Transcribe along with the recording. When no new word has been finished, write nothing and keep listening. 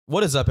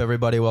What is up,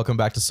 everybody? Welcome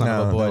back to Son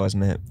of a Boy. That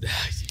wasn't it.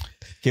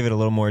 Give it a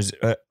little more,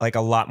 like a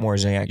lot more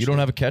zing. You don't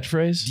have a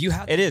catchphrase? Do you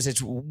have? It is.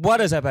 It's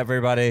what is up,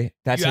 everybody.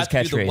 That's his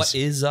catchphrase. What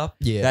is up?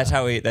 Yeah, That's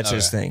how he. That's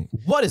his thing.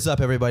 What is up,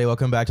 everybody?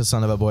 Welcome back to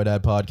Son of a Boy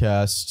Dad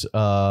podcast.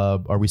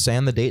 Are we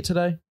saying the date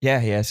today?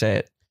 Yeah. Say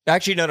it.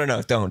 Actually,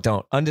 no.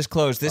 Don't.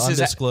 Undisclosed. This is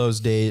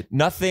undisclosed date.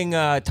 nothing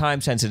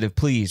time sensitive.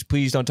 Please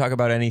don't talk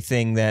about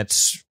anything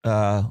that's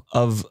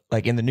of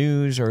like in the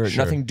news or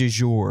nothing du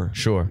jour.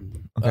 Sure.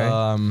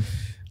 Okay.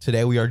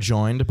 Today we are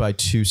joined by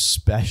two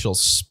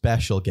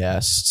special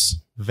guests.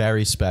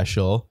 Very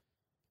special.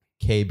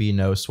 KB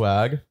No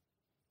Swag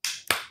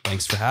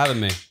Thanks for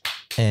having me.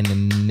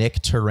 and Nick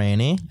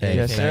Turani.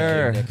 Yes,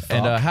 sir. Nick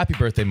And happy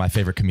birthday, my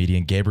favorite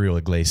comedian, Gabriel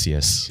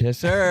Iglesias. Yes,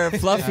 sir.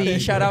 Fluffy.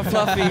 Shout out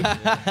Fluffy.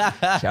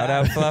 Shout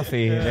out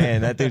Fluffy.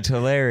 Man, that dude's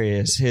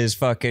hilarious. His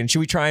fucking. Should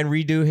we try and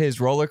redo his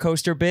roller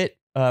coaster bit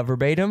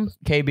verbatim?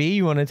 KB,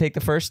 you want to take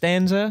the first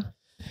stanza?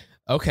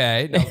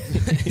 Okay.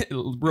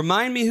 Now,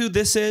 remind me who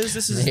this is.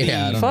 This is I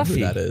don't know Fluffy. who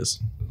that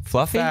is.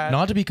 Fluffy?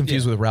 Not to be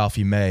confused with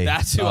Ralphie May.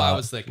 That's who I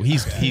was thinking.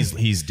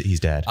 He's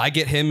dead. I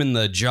get him in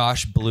the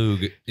Josh Blue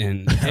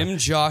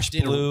Josh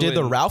Blue. Did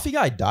the Ralphie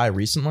guy die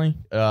recently?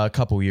 A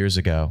couple years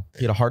ago.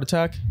 He had a heart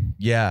attack?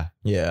 Yeah.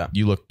 Yeah.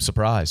 You look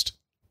surprised.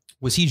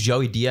 Was he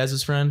Joey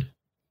Diaz's friend?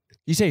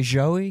 You say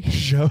Joey?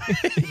 Joey.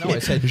 No, I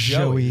said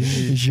Joey.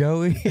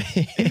 Joey.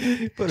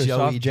 Put a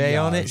soft J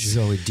on it.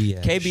 Joey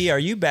Diaz. KB, are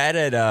you bad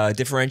at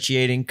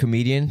differentiating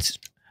comedians?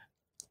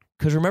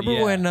 Because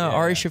remember when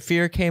Ari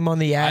Shaffir came on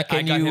the Yak I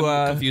and got you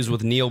him confused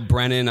with Neil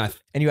Brennan. and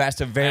you asked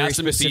a very asked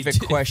him if he specific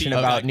did- question if he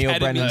about got Neil ketamine.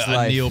 Brennan's A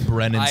life. Neil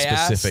Brennan I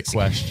specific asked-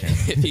 question.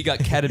 if he got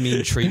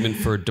ketamine treatment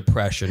for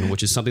depression,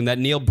 which is something that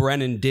Neil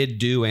Brennan did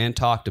do and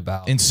talked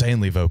about.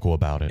 Insanely vocal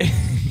about it.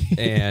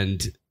 And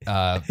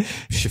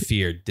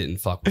Shaffir didn't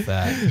fuck with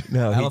that.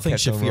 No, I don't think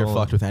Shaffir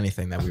fucked with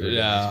anything that we were doing,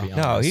 to be No, he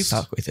honest.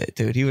 fucked with it,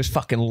 dude. He was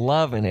fucking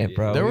loving it,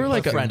 bro. There He were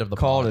like a friend of the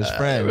called his pod. There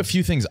were a friend.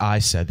 few things I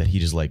said that he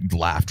just like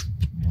laughed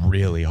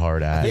really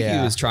hard I at. think Yeah.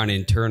 he was trying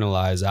to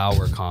internalize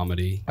our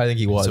comedy. I think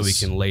he was. So we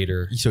can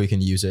later. So he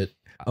can use it.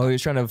 Oh, he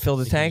was trying to fill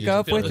the tank use it,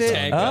 up fill with the it?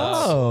 tank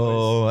up.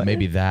 Oh.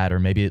 Maybe that, or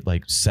maybe it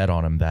like said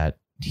on him that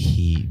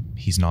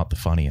he's not the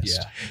funniest.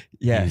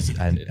 Yeah.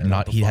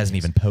 Yeah. He hasn't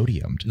even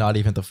podiumed. Not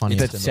even the funniest.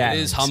 That's in the sad.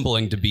 It is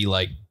humbling to be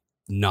like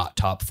not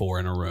top 4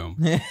 in a room.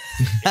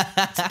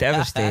 It's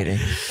devastating.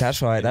 That's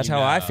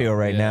how I feel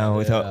right now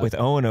with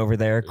Owen over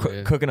there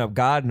cooking up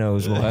God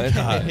knows what.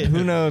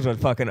 Who knows what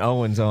fucking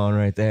Owen's on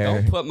right there.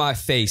 Don't put my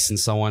face in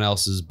someone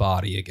else's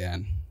body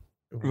again.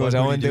 Was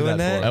Owen doing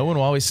that? Owen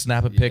will always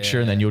snap a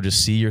picture and then you'll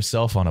just see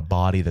yourself on a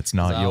body that's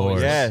not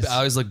yours. Yes.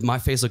 I was like, my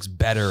face looks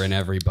better in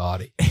every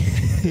body.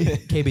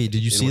 KB, did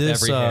you see with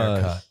this? every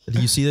haircut.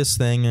 Did you see this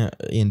thing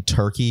in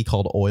Turkey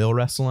called oil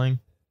wrestling?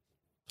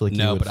 I feel like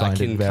No, you would but I find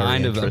can it very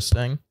kind of-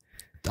 interesting.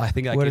 I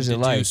think I What can is it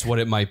deduce like? what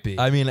it might be.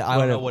 I mean, I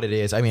don't know what it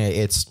is. I mean,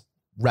 it's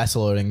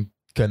wrestling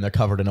and they're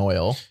covered in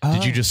oil.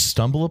 Did you just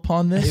stumble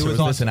upon this? It Or was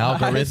was this an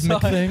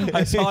algorithmic thing?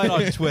 I saw it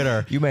on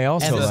Twitter. You may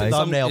also And the like.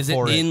 thumbnail is it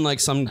for it. in like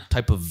some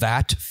type of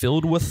vat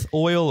filled with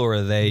oil, or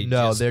are they?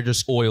 No, they're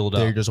just oiled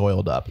They're up. just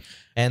oiled up.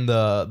 And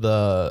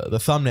the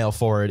thumbnail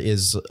for it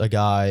is a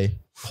guy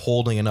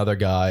holding another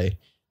guy,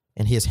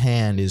 and his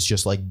hand is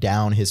just like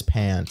down his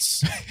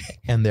pants,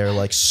 and they're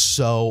like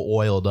so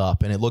oiled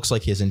up, and it looks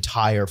like his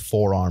entire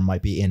forearm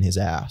might be in his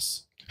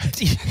ass.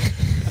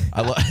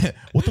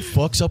 What the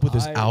fuck's up with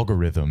this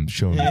algorithm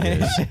showing me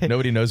this?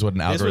 Nobody knows what an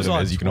was algorithm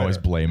on is. You can always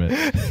Twitter. blame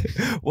it.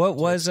 What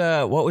was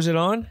it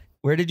on?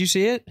 Where did you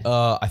see it?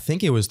 I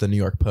think it was the New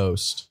York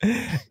Post.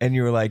 And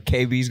you were like,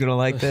 KB's gonna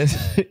like this.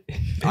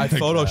 I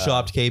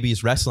photoshopped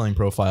KB's wrestling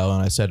profile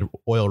and I said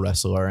oil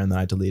wrestler, and then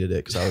I deleted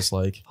it because I was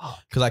like,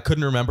 because I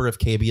couldn't remember if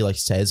KB like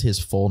says his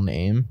full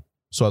name.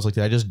 So I was like,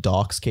 did I just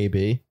dox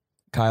KB?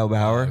 Kyle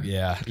Bauer.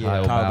 Yeah.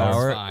 Kyle Kyle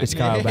Bauer. Bauer. It's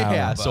Kyle Bauer.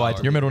 Yeah, so I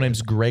Your middle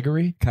name's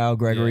Gregory? Kyle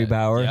Gregory Yeah.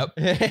 Bauer. Yep.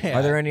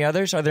 Are there any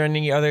others? Are there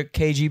any other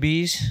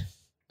KGBs?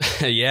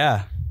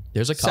 Yeah.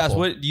 There's a couple. Sas,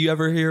 what do you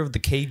ever hear of the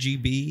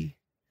KGB?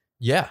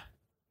 Yeah.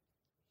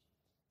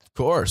 Of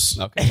course.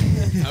 Okay.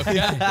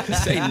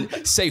 Okay.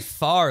 say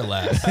far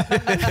less.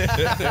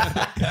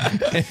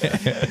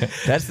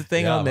 That's the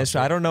thing on this.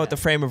 I don't know what the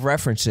frame of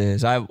reference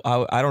is. I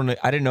don't know.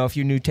 I didn't know if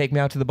you knew Take Me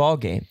Out to the Ball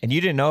Game, and you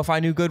didn't know if I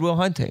knew Good Will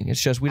Hunting.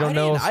 It's just we don't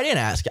know. I didn't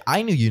ask.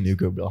 I knew you knew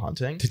Good Will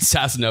Hunting. Did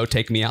Sas no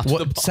take me out to the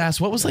What, ball? Sass,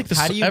 what was like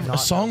How do you a not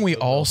song know we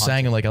Good all Will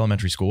sang in like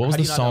elementary school? What was How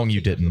do the you not song know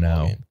you Good didn't Will know?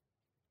 Hunting?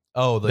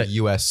 Oh, the That-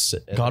 U.S.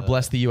 God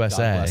bless the USA.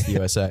 God bless the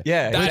USA.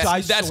 Yeah. Which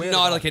I That's swear to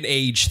not God- like an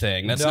age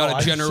thing. That's No, not a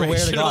I swear to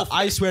generational God,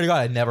 I swear to God,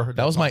 I never heard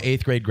That was my song.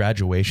 8th grade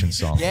graduation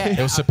song. Yeah. It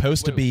was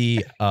supposed to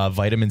be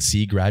vitamin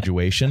C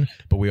graduation,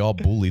 but we all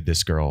bullied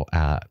this girl,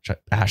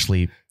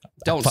 Ashley.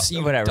 Don't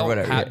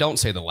Whatever. Don't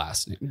say the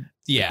last name.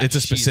 Yeah, It's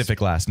a she's specific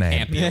last name,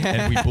 champion.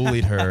 and we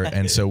bullied her,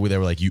 and so they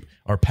were like,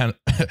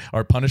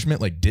 our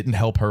punishment like didn't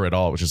help her at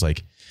all, which is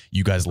like,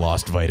 you guys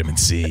lost vitamin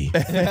C. You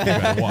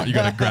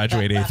gotta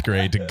graduate 8th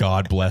grade to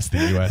God bless the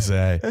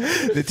USA.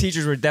 The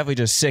teachers were definitely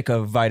just sick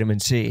of vitamin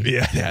C.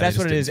 Yeah, That's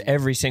what it is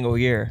every single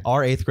year.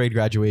 Our 8th grade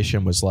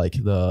graduation was like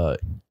the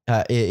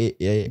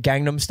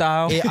Gangnam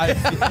Style.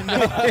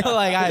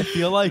 I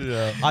feel like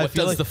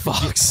the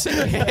fox?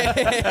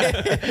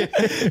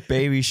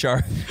 Baby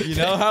Shark. You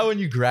know how when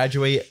you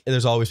graduate,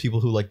 there's always people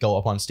who like go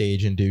up on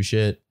stage and do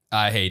shit.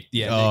 I hate.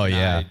 Yeah. Oh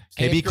yeah.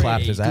 KB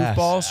clapped his ass.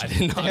 Goofballs. I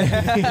did not.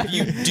 If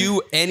you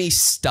do any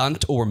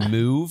stunt or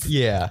move,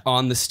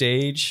 on the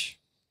stage.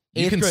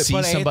 You can see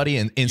somebody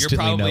and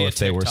instantly know if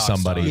they were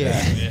somebody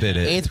that did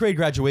it. 8th grade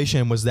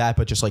graduation was that,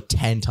 but just like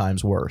 10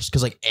 times worse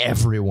because like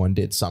everyone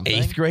did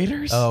something. 8th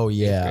graders? Oh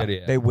yeah,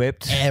 They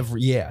whipped.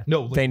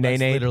 No, They that's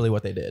nay-nayed. literally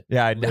what they did.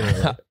 Yeah,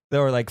 they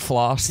were like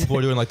flossed. People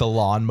were doing like the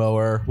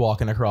lawnmower,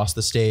 walking across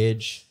the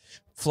stage.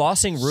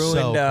 Flossing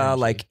ruined cringy.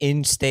 like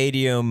in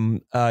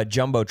stadium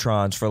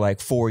jumbotrons for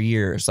like 4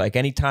 years. Like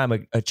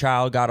anytime a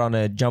child got on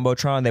a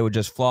jumbotron, they would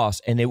just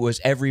floss, and it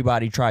was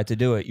everybody tried to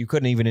do it. You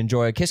couldn't even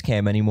enjoy a kiss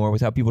cam anymore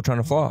without people trying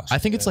to floss. I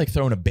think it's like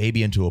throwing a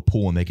baby into a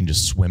pool and they can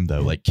just swim though.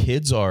 Like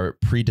kids are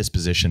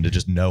predispositioned to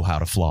just know how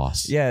to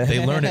floss. Yeah,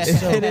 they learn it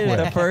so it is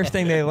quick. the first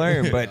thing they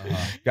learn. But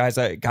guys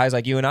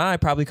like you and I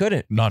probably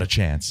couldn't. Not a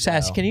chance.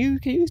 Sass, can you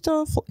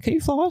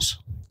floss?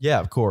 Yeah,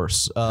 of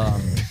course.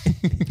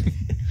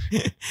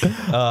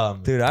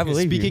 Dude, I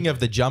believe Speaking of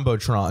the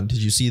jumbotron, did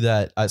you see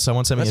that?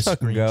 Someone sent me Let's a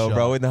fucking screenshot. go,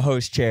 bro, in the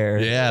host chair.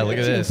 Yeah, look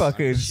at this.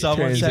 Fucking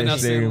Someone sent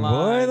us transitioning, in boy.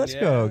 line, Let's yeah.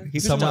 go. Keep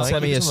us Someone in sent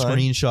line, me a keep us in line.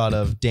 screenshot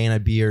of Dana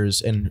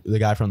Beers and the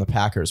guy from the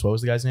Packers. What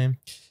was the guy's name?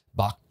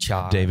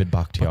 Bakhtiari. David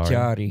Bakhtiari.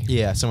 Bakhtiari.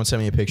 Yeah, someone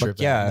sent me a picture of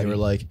that. And they were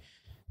like,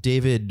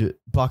 David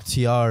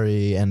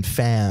Bakhtiari and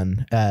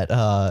fan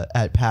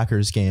at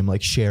Packers game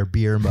like share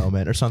beer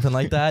moment or something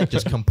like that.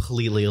 Just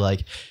completely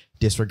like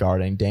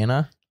disregarding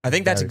Dana. I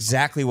think that's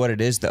exactly what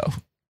it is, though.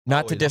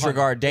 Not to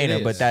disregard Dana,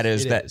 but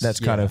that's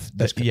kind of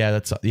That's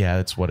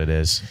what it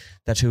is.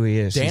 that's who he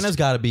is. Dana's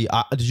got to be.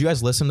 Did you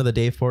guys listen to the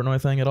Dave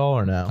Portnoy thing at all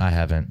or no? I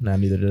haven't. No,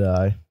 neither did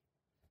I.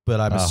 But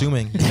I'm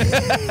assuming.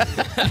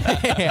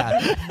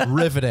 Yeah,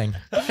 riveting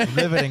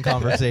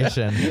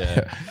conversation.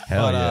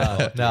 Hell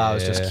yeah. No, I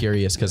was just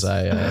curious because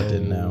I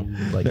didn't know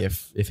like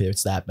if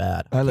it's that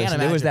bad. I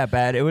listened. It was that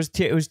bad. It was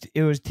tear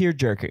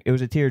jerker. It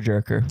was a tear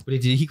jerker.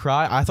 But did he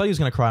cry? I thought he was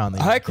gonna cry on the.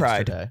 I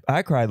cried. Today.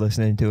 I cried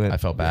listening to it. I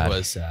felt It bad.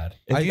 was sad.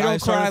 If you I don't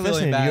started cry feeling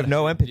listening, bad. you have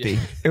no empathy.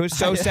 It was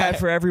so sad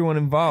for everyone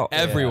involved.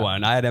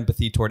 Everyone. I had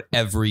empathy toward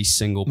every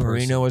single person.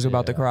 Marina was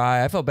about to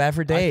cry. I felt bad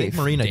for I Dave. think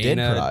Marina did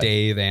Dana, cry.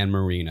 Dave, and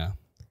Marina.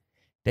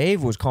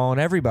 Dave was calling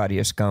everybody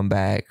a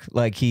scumbag.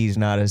 Like he's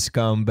not a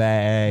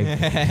scumbag.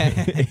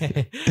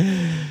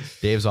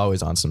 Dave's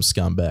always on some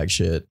scumbag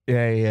shit.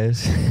 Yeah, he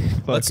is.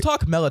 Let's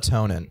talk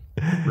melatonin,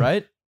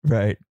 right?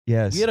 Right.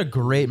 Yes. We had a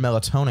great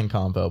melatonin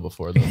combo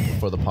before the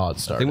pod I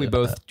started. think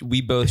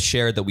we both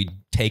shared that we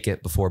take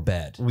it before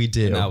bed. We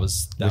do, And that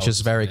was which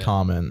is very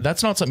common.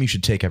 That's not something you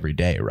should take every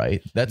day,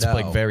 right? That's No.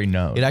 like very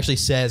known. It actually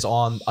says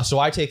on. So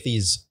I take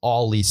these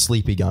Ollie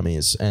sleepy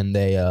gummies, and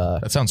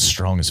That sounds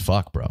strong as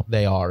fuck, bro.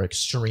 they are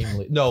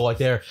extremely like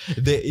they.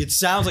 It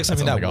sounds like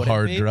something sounds that like a wouldn't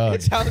hard be. drug.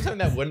 It sounds like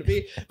something that wouldn't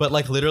be, but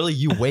like literally,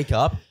 you wake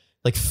up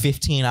like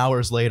 15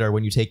 hours later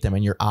when you take them,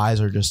 and your eyes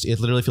are just. It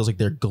literally feels like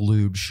they're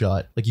glued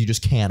shut. Like you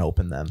just can't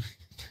open them.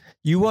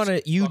 You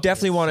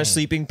definitely want a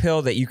sleeping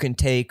pill that you can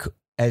take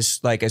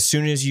as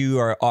soon as you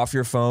are off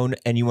your phone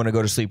and you want to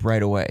go to sleep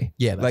right away.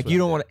 Yeah, that's like what you I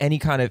don't did. want any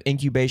kind of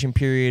incubation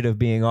period of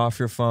being off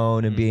your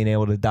phone and being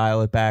able to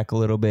dial it back a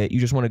little bit. You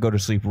just want to go to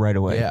sleep right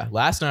away. Yeah.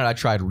 Last night I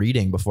tried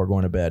reading before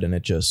going to bed, and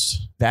it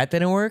just That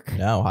didn't work?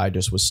 no. I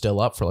just was still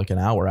up for like an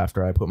hour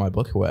after I put my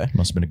book away.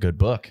 Must have been a good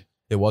book.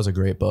 It was a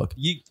great book.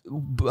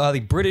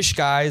 The British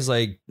guys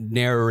like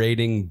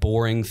narrating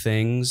boring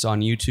things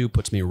on YouTube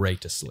puts me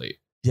right to sleep.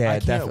 Yeah, I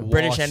can't definitely.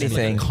 British watch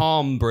anything.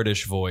 Calm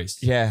British voice.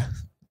 Yeah.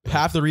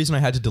 Half the reason I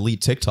had to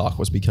delete TikTok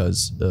was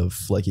because of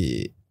like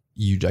I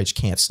just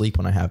can't sleep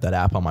when I have that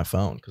app on my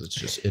phone because it's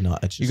just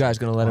You guys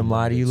gonna let him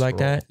lie to you like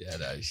that? Yeah,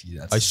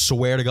 that's I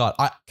swear to God.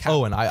 I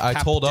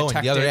told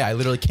Owen the other day I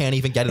literally can't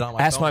even get it on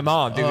my Ask phone. my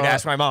mom, dude.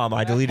 Ask my mom.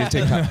 I deleted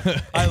TikTok.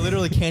 I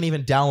literally can't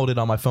even download it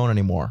on my phone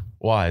anymore.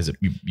 Why? Is it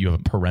you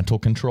have parental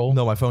control?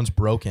 No, my phone's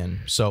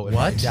broken. So if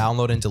I What?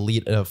 download and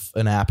delete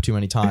an app too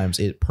many times,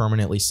 it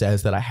permanently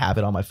says that I have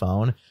it on my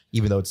phone,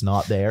 even though it's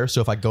not there.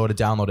 So if I go to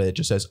download it, it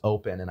just says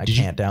open and I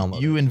can't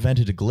download You it.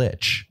 invented a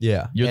glitch.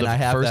 Yeah. You're and the I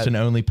have first that, and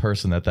only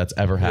person that's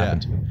ever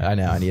happened. Yeah, I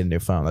know. I need a new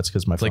phone. That's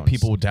because my It's like phone's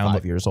people would download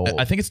 5 years old.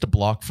 I think it's to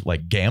block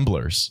like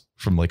gamblers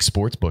from like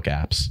sportsbook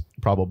apps.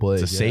 Probably.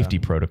 It's a safety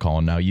protocol.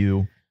 And now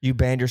you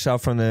banned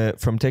yourself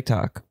from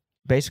TikTok.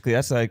 Basically,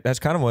 that's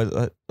kind of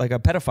what like a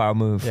pedophile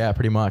move. Yeah,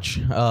 pretty much.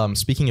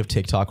 Speaking of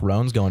TikTok,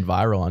 Rone's going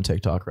viral on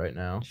TikTok right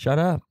now. Shut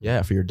up.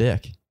 Yeah, for your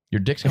dick. your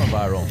dick's going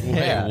viral.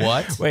 Yeah. Wait,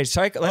 what? Wait,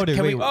 sorry. dude,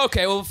 Can we?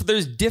 Okay, well,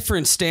 there's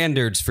different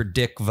standards for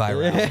dick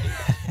virality.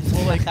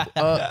 Well,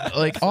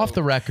 like off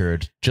the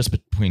record, just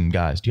between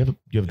guys. Do you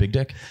have a big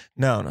dick?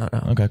 No.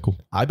 Okay, cool.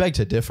 I beg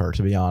to differ,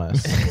 to be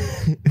honest.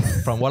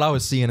 From what I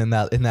was seeing in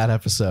that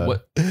episode,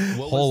 What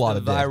whole lot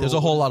of dick. There's a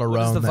whole lot of What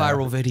is Rone the there.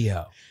 viral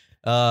video?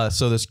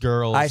 So this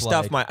girl, I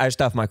stuffed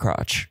my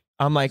crotch.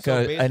 I'm like So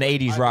an basically,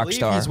 80s I rock believe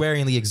star. He's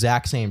wearing the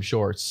exact same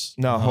shorts.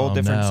 No, a whole Oh,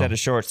 different no. set of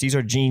shorts. These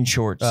are jean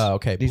shorts. Oh,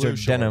 okay. These Blue are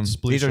denim. shorts,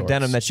 blue These are shorts.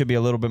 denim that should be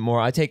a little bit more.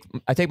 I take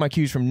my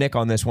cues from Nick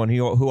on this one.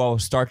 Who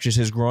always starches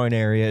his groin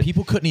area.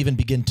 People couldn't even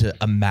begin to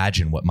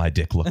imagine what my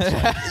dick looks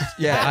like.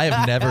 Yeah. I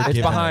have never. It's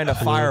given behind a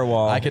clue.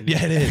 firewall. I could.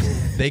 Yeah, it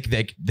is.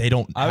 They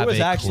don't. I have was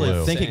a actually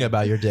clue. thinking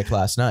about your dick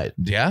last night.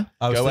 Yeah.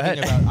 I was Go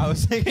thinking ahead. about. I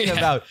was thinking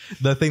about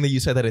the thing that you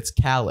said that it's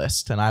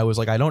calloused, and I was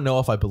like, I don't know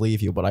if I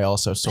believe you, but I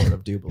also sort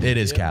of do believe It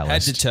is you.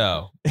 callous. Head to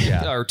toe.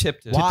 Yeah. Or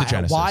tip to Why,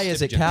 Genesis. why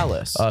is it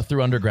callous?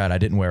 Through undergrad, I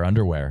didn't wear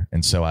underwear,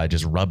 and so I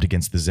just rubbed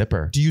against the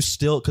zipper. Do you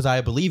still? Because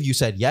I believe you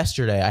said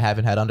yesterday I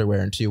haven't had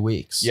underwear in 2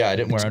 weeks. Yeah, I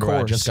didn't wear It's underwear. I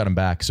coarse. just got them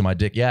back, so my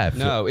dick. Yeah,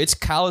 No, it's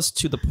callous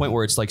to the point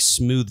where it's like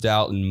smoothed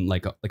out and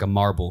like a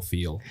marble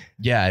feel.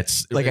 yeah.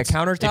 It's Like a it's-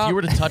 countertop? If you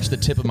were to touch the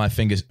tip of my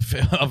fingers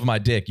of my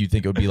dick, you'd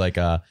think it would be like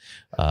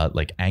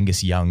like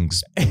Angus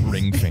Young's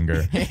ring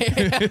finger.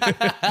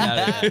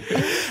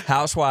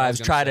 Housewives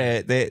try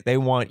to they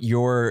want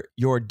your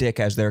dick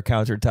as their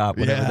countertop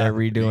whenever Yeah. they're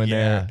redoing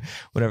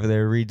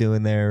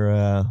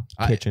their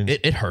kitchen.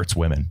 It hurts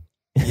women.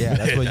 Yeah,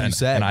 that's what you And-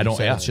 said. and I You don't-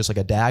 said yeah. It's just like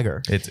a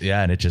dagger.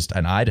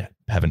 And I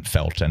haven't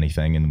felt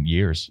anything in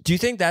years. Do you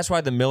think that's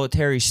why the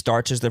military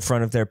starches the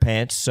front of their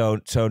pants so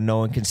no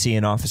one can see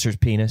an officer's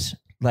penis?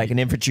 Like an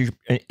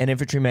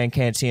infantryman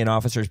can't see an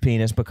officer's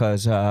penis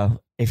because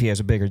if he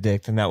has a bigger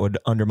dick, then that would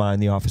undermine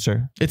the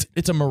officer.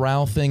 It's a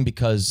morale thing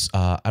because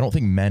I don't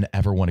think men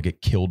ever want to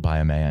get killed by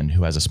a man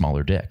who has a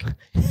smaller dick.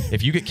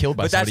 If you get killed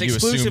by But that's somebody, you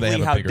assume they exclusively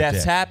have a how bigger deaths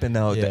dick. happen,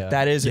 though. Yeah.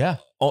 That is, Yeah.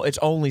 it's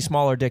only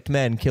smaller dicked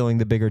men killing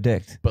the bigger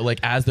dick. But like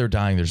as they're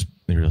dying,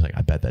 they're like,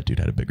 I bet that dude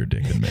had a bigger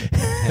dick than me.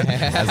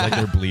 As like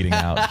they're bleeding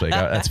out, it's like,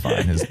 oh, that's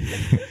fine.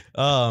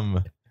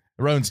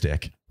 Roan's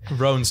dick.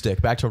 Roan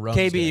stick. Back to Roan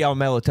KB stick. on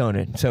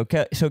melatonin. So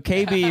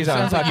KB is on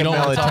Sounds like fucking you don't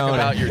want to talk melatonin.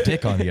 about your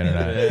dick on the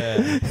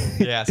internet.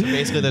 Yeah, so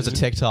basically there's a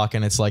TikTok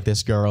and it's like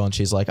this girl and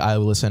she's like, I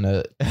listen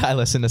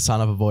to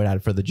Son of a Boy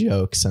Dad for the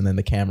jokes, and then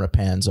the camera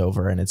pans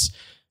over and it's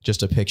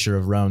just a picture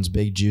of Roan's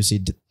big juicy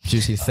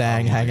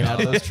thang hanging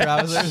out of those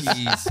trousers.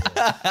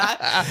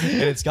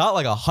 And it's got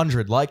like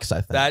 100 likes, I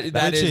think. That is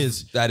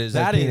that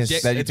dick- you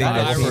it's think that's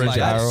viral. penis Like, viral?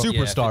 yeah, if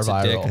Superstar it's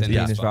a dick, viral. then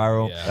Penis it's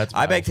viral. Yeah. That's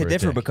I beg viral to for a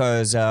differ dick.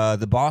 because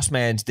the boss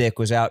man's dick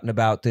was out and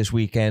about this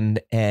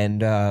weekend, and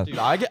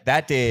Dude,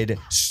 that did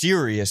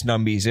serious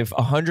numbies. If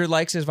 100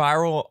 likes is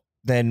viral,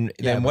 then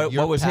but what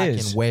you're was packing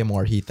his? way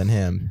more heat than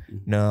him.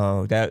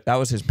 No, that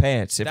was his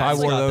pants. If I He's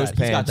wore got those that-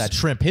 He's got pants, that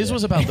shrimp. His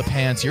was about the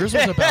pants. Yours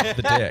was about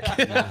the dick.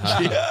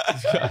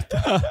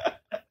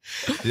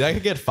 Dude, I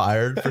could get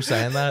fired for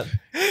saying that.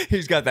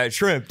 he's got that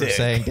shrimp For dick.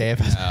 saying Dave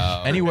has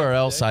Anywhere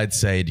else, I'd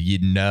say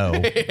you'd know.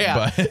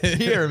 Yeah, But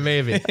here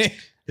maybe.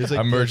 There's a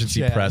good emergency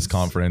chance. press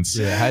conference.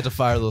 Yeah, I had to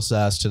fire Lil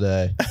Sass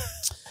today.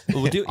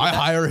 Well, dude, I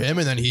hire him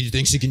and then he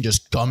thinks he can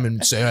just come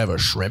and say I have a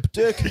shrimp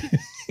dick.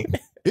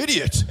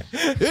 Idiot.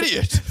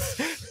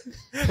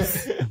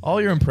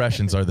 All your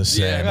impressions are the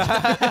same.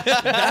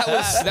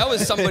 that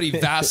was somebody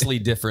vastly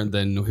different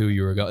than who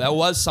you were going. That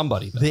was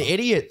somebody. Though. The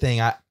idiot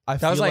thing, I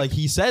feel was like, like-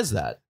 he says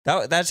that.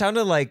 That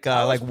sounded like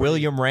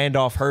William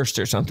Randolph Hearst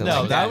or something.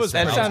 No, like that that. was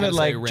That pretty- sounded I was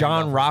like gonna say John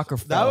Randolph.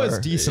 Rockefeller. That was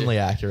decently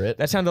accurate.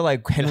 That sounded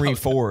like Henry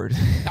Ford.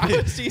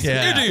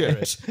 Yeah.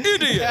 Idiot.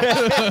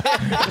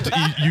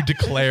 You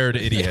declared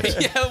idiot.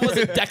 Yeah, it was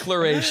a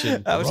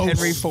declaration. That was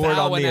Henry Ford on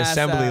the Vowing-ass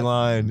assembly ass.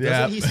 line. Yeah.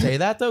 Doesn't he say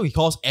that though? He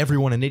calls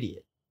everyone an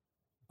idiot.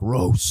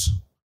 Gross.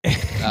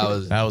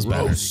 That was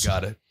better. You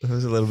got it. It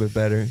was a little bit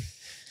better.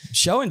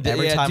 Showing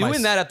Every time I doing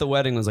s- that at the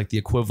wedding was like the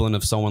equivalent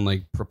of someone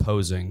like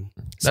proposing.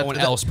 Someone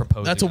else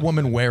proposing. That's a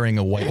woman wearing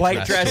a white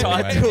Dress to a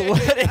on wedding. to a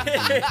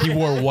wedding. He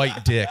wore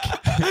white dick.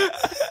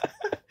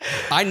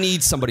 I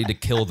need somebody to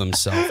kill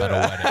themselves at a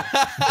wedding.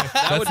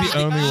 That would be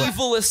the only the way-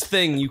 evilest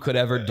thing you could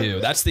ever do.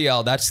 That's the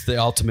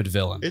ultimate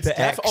villain. It's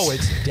ex.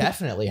 it's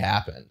definitely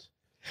happened.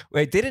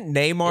 Wait, didn't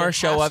Neymar It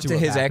show has up to to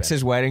have his happened.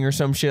 ex's wedding or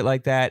some shit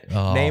like that?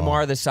 Oh.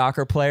 Neymar, the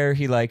soccer player,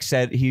 he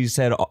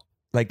said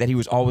like that he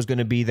was always going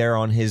to be there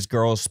on his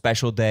girl's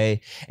special day,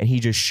 and he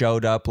just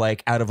showed up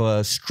like out of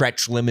a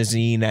stretch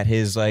limousine at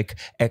his like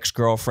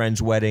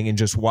ex-girlfriend's wedding and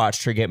just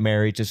watched her get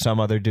married to some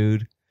other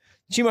dude.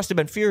 She must have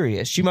been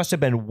furious. She must have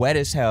been wet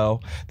as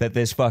hell that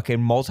this fucking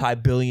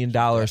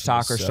multi-billion-dollar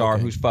soccer star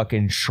soaking. who's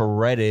fucking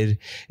shredded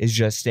is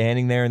just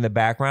standing there in the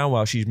background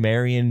while she's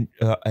marrying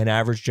an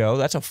average Joe.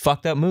 That's a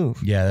fucked up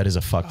move. Yeah, that is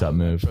a fucked up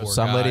move.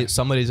 Some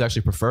ladies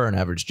actually prefer an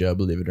average Joe,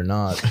 believe it or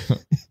not.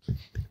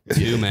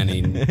 Too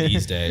many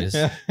these days.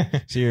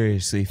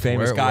 Seriously,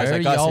 famous Where- guys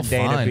where like y'all us and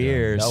Dana find 'em?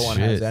 Beers. No one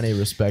Shit. has any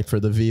respect for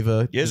the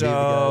Viva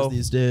Yizzo. guys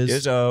these days.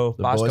 Izzo,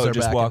 The boys Bosco are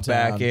just back walked in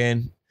back town.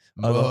 in.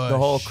 The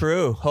whole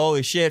crew.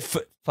 Holy shit!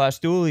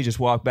 Fastuli just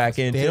walked back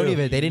in. They too.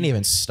 didn't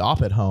even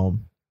stop at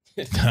home.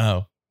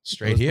 No,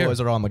 straight Those here.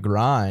 boys are on the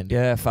grind.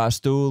 Yeah,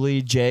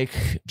 Fastuli.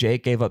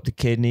 Jake gave up the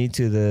kidney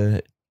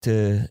to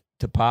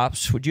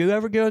Pops. Would you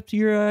ever give up to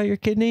your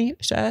kidney,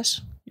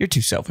 Sass? You're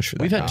too selfish for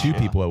that. We've had two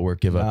people at work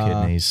give up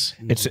Nah. kidneys.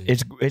 It's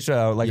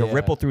like Yeah. a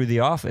ripple through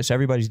the office.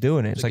 Everybody's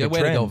doing it. It's It's a like good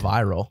a way trend. to go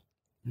viral.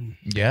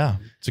 Yeah.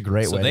 It's a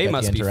great So way. they to get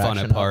must the be fun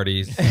at interaction up.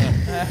 parties.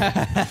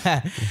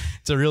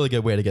 It's a really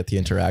good way to get the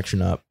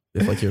interaction up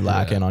if like you're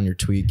lacking on your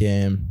tweet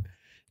game.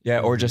 Yeah,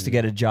 or just to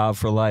get a job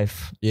for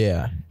life.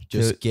 Yeah,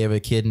 just give a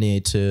kidney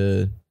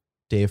to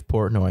Dave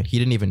Portnoy. He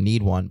didn't even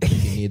need one, but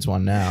he needs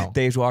one now.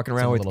 Dave's walking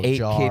around with little 8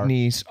 jar.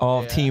 kidneys.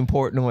 All of Team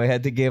Portnoy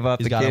had to give up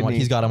He's the got kidneys.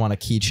 he's got him on a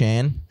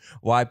keychain.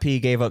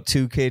 YP gave up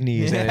 2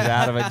 kidneys and is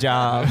out of a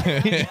job.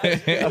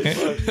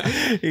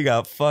 He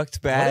got fucked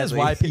What is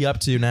badly. YP up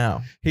to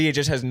now? He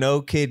just has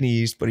no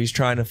kidneys, but he's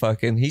trying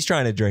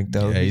to drink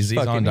though. Yeah, he's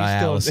on still-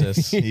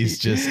 dialysis. He's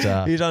just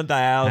he's on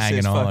dialysis,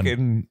 hanging on.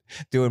 fucking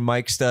doing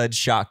Mike Stud's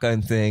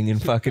shotgun thing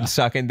and fucking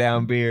sucking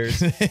down beers.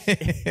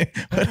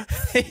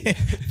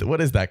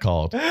 what is that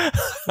called?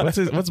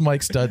 What's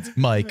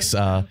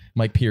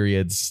Mike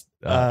Period's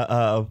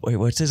Wait,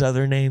 what's his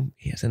other name?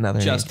 He has another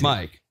name. Just too.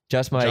 Mike.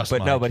 Just Mike. Just But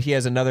no, Mike. but he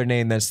has another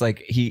name that's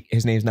like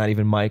his name's not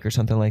even Mike or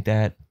something like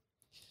that.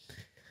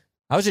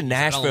 I was in know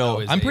Nashville.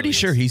 his I'm pretty alias.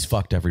 sure he's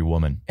fucked every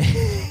woman. With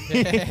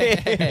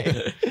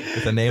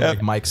a name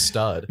like Mike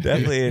Stud.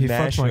 Definitely in He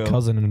fucked Nashville. my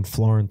cousin in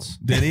Florence.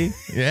 Did he?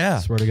 Yeah.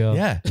 Swear to God.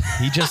 Yeah.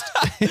 He just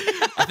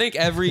I think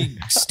every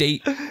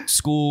state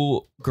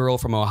school girl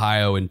from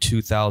Ohio in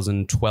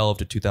 2012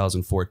 to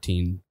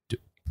 2014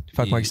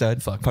 Fuck Mike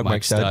Stud. Fuck Fuck Mike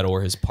Mike Stud. Stud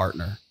or his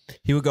partner.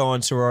 He would go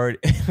on sorority.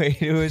 Wait,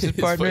 who was his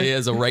partner? He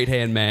is a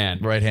right-hand man.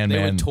 right-hand They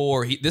man. would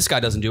tour. This guy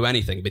doesn't do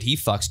anything, but he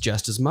fucks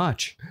just as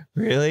much.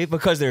 Really?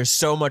 Because there's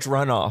so much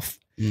runoff.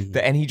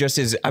 And he just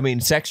is, I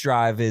mean, sex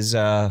drive is,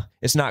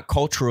 it's not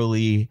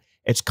culturally,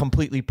 it's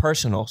completely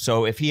personal.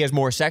 So if he has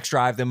more sex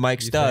drive than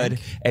Mike Stud,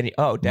 and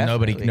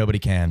definitely. Nobody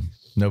can.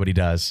 Nobody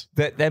does.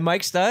 Than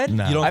Mike Stud?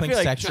 No. You don't I think feel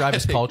like- sex drive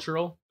is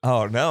cultural?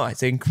 Oh, no, I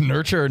think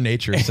Nurture or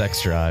nature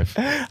sex drive.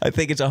 I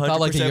think it's 100% Not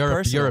like the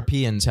personal.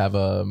 Europeans have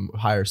a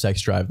higher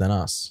sex drive than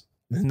us.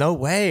 No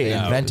way. They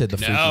invented the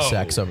freaky no.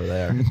 sex over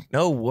there.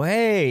 No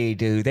way,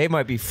 dude. They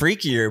might be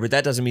freakier, but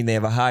that doesn't mean they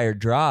have a higher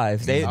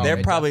drive. No, They're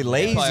they probably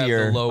Probably have the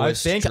lazier.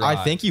 lowest I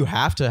drive. think you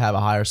have to have a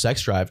higher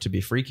sex drive to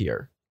be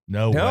freakier.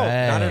 No, No,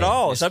 way. not at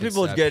all. Some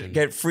people Misconception.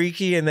 get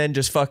freaky and then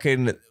just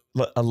fucking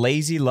a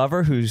lazy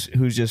lover who's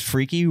just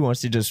freaky, who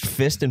wants to just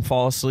fist and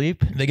fall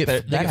asleep. They get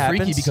That freaky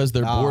happens. because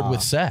they're bored Nah.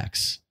 with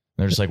sex.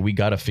 They're just like, we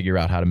got to figure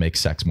out how to make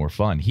sex more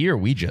fun. Here,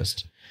 we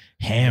just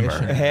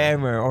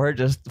hammer. Or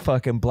just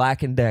fucking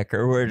Black and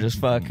Decker. We're just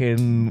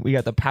fucking, we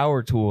got the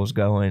power tools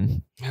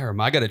going.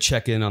 I got to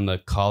check in on the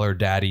Caller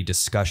Daddy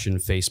discussion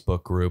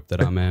Facebook group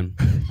that I'm in.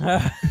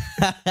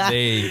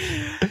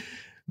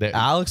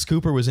 Alex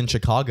Cooper was in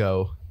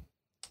Chicago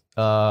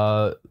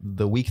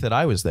the week that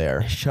I was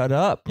there. Shut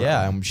up. bro.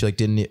 Yeah, and she like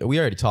didn't. We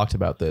already talked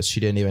about this. She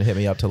didn't even hit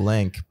me up to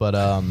link, but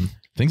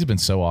Things have been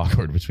so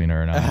awkward between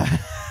her and I.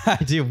 I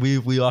do.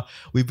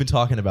 We've been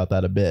talking about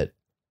that a bit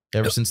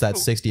ever since that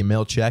 60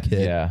 mil check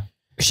hit. Yeah.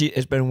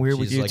 It's been weird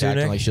with She's you like too,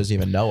 acting Nick. like she doesn't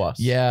even know us.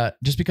 Yeah,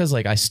 just because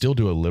like I still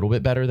do a little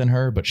bit better than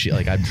her, but she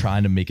like I'm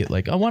trying to make it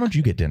like, oh, why don't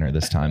you get dinner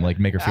this time? Like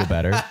make her feel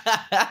better.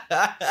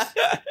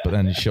 But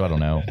then I don't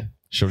know.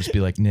 She'll just be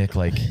like, Nick,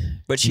 like,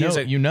 But she is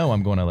a, you know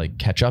I'm going to like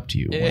catch up to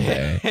you one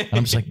day. And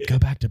I'm just like, go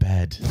back to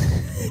bed.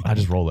 I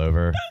just roll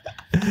over.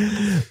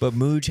 but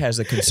Mooj has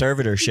a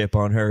conservatorship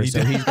on her,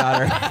 so he's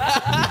got her.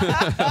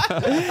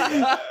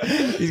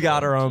 He's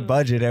got her own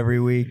budget every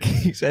week.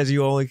 He says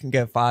you only can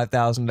get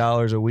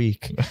 $5,000 a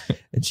week,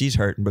 and she's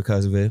hurting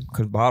because of it.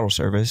 Because bottle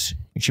service,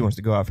 she wants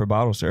to go out for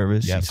bottle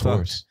service. Yeah, of She's fucked.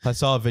 course. I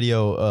saw a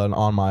video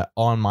on my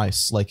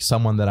like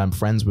someone that I'm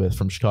friends with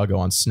from Chicago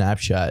on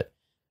Snapchat,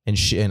 and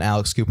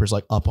Alex Cooper's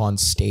like up on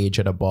stage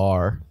at a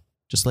bar,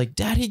 just like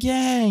Daddy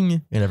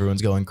Gang, and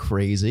everyone's going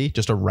crazy.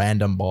 Just a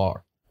random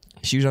bar.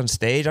 She was on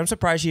stage. I'm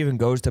surprised she even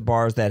goes to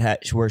bars that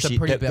where It's a she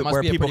pretty, that- it must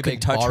where be a people pretty can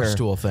big touch her.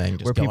 barstool thing.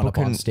 Just Where going people up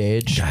on can-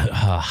 stage.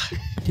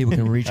 People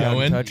can reach out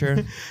Owen? and touch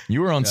her.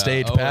 You were on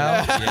stage, Owen,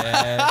 pal.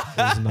 Yeah.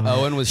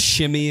 Owen was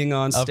shimmying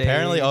on stage.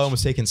 Apparently, Owen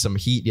was taking some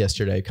heat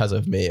yesterday because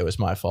of me. It was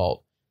my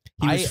fault.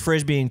 He was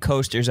frisbeeing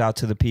coasters out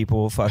to the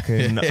people,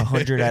 fucking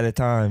 100 at a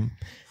time.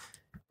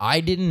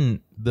 I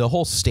didn't. The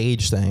whole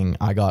stage thing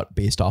I got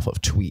based off of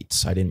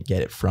tweets. I didn't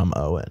get it from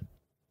Owen.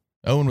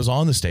 Owen was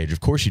on the stage. Of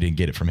course you didn't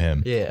get it from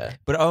him. Yeah.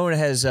 But Owen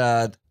has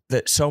that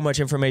so much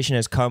information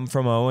has come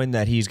from Owen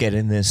that he's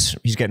getting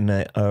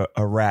a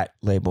rat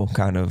label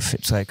kind of.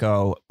 It's like,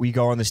 oh, we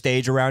go on the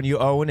stage around you,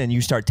 Owen, and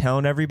you start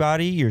telling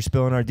everybody you're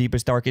spilling our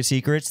deepest, darkest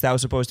secrets. That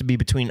was supposed to be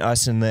between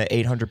us and the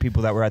 800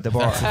 people that were at the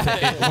bar.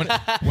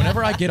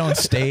 Whenever I get on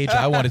stage,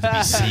 I want it to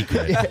be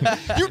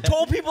secret. You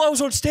told people I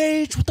was on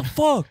stage. What the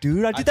fuck,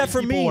 dude? I did that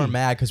for People me. were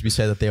mad because we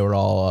said that they were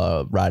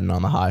all riding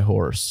on the high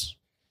horse.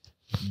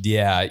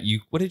 Yeah.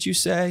 What did you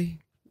say?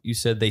 You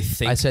said they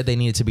think I said they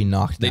needed to be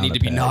knocked. they down need a to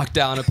be peg. knocked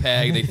down a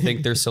peg. They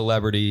think they're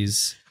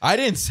celebrities. I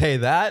didn't say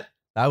that.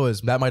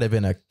 That might have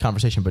been a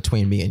conversation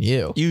between me and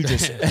you. You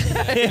just,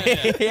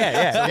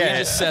 yeah. You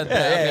just said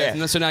that.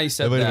 Okay. So now you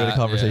said It would that. have been a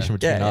conversation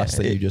between Yeah, us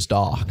yeah. that you just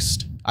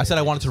doxed. I said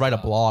I wanted to write a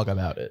blog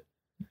about it.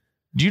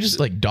 Do you just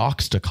like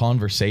doxed a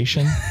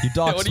conversation? You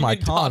What doxed do you my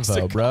mean doxed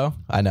a convo, bro.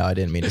 I know. I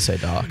didn't mean to say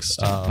doxed.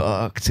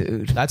 Fuck,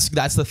 dude. That's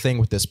the thing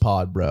with this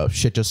pod, bro.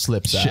 Shit just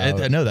slips out.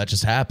 I know that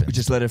just happened. We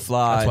just let it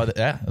fly.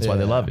 That's why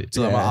they love it.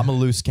 So I'm a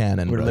loose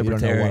cannon. We're Bro. You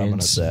don't know what I'm gonna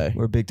libertarians. say.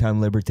 We're big time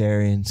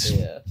libertarians.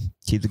 Yeah.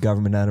 Keep the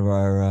government out of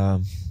our,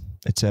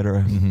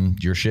 etc.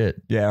 Your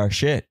shit. Yeah, our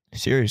shit.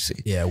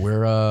 Seriously. Yeah,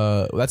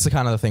 we're that's the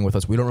kind of the thing with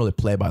us. We don't really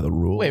play by the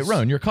rules. Wait,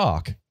 Roan, your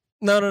cock.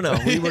 No.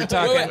 We were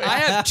talking. Wait, I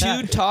have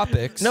 2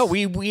 topics. No,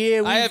 we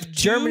I have 2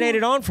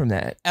 germinated on from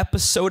that.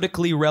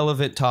 episodically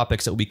relevant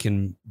topics that we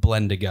can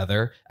blend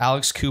together.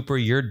 Alex Cooper,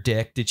 your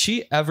dick. Did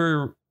she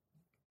ever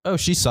Oh,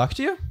 she sucked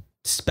you?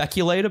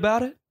 speculate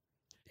about it?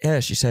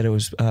 Yeah, she said it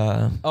was.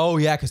 Oh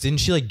yeah, because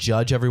didn't she like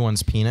judge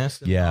everyone's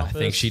penis? Yeah. I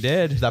think she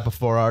did. Is that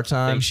before our I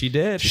time? think she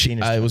did.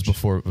 It was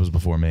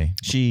before me.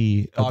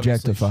 She Obviously,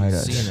 objectified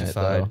she's us. seen it,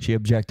 though. She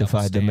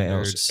objectified the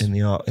males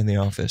Standards. in the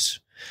office,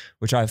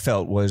 which I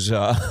felt was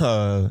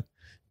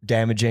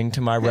damaging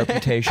to my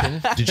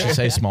reputation. Did she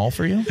say small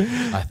for you? I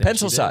think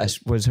Pencil she did. size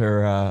was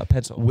her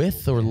pencil.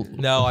 With or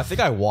No, I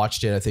think I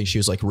watched it. I think she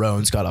was like,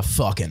 Roan's got a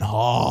fucking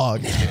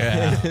hog.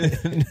 yeah.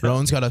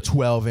 Roan's got a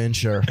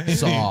 12-incher.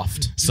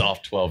 Soft.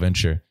 Soft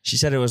 12-incher. She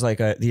said it was like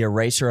the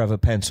eraser of a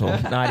pencil,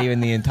 not even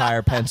the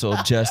entire pencil,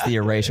 just the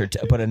eraser,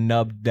 but a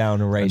nubbed down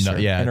eraser.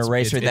 yeah, an it's-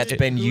 eraser it's- that's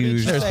been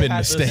used. There's been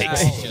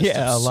mistakes. Just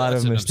Yeah, a lot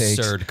of an mistakes.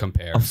 Absurd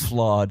compare. A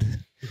flawed.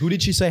 Who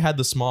did she say had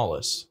the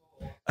smallest?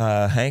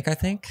 Hank, I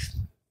think.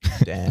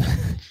 Damn.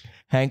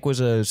 Hank was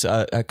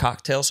a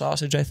cocktail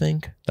sausage, I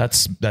think.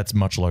 That's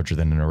much larger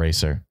than an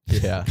eraser.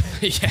 Yeah.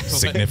 Yeah,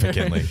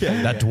 Significantly.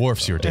 That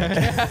dwarfs your dick.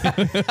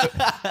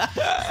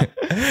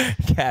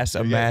 Cast a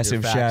You're getting massive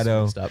your facts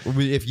shadow. mixed up.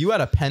 If you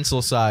had a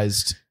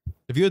pencil-sized,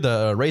 if you had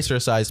the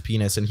eraser-sized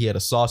penis and he had a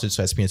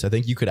sausage-sized penis, I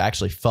think you could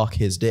actually fuck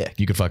his dick.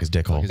 You could fuck his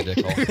dick hole. his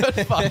dick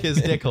hole. Fuck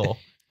his dick hole.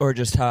 Or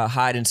just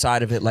hide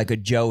inside of it like a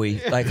joey,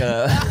 like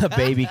a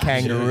baby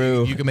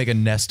kangaroo You can make a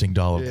nesting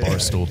doll of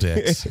barstool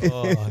dicks.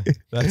 Oh,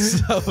 that's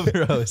so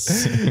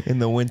gross. in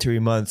the wintry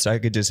months. I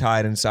could just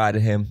hide inside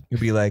of him. It'd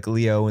be like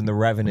Leo in The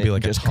Revenant. Be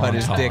like a just cut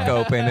his tauntaun. dick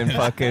open and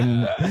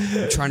fucking.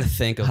 I'm trying to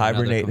think of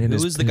Hibernating another, in who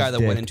his- was the guy his that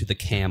dick. went into the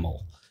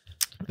camel?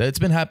 It's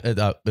been happening.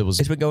 It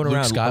was It's been going Luke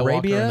around Skywalker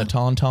Arabia? and the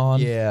Tauntaun.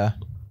 Yeah.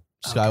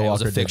 Okay, it was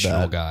Skywalker a did fictional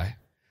that. guy.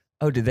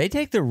 Oh, did they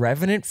take the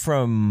Revenant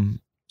from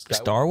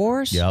Star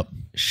Wars? Yep.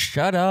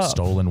 Shut up.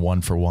 Stolen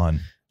 1 for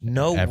 1.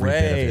 No Every bit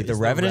of way. it. The Is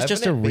Revenant's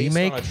just a based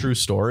remake. on a true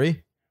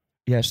story.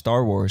 Yeah,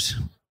 Star Wars.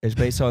 It's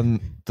based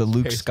on the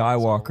Luke Based on Star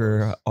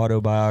Skywalker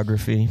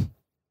autobiography.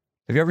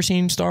 Have you ever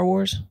seen Star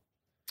Wars?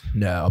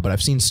 No, but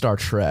I've seen Star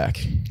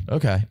Trek.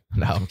 Okay.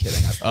 No, I'm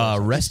kidding.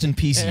 Rest in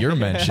peace, your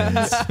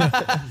mentions.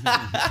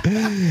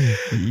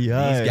 These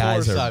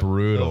guys are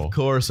brutal. Of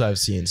course, I've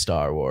seen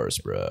Star Wars,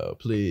 bro.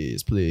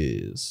 Please,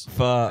 please.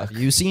 Fuck. Have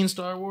you seen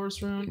Star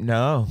Wars, Ron?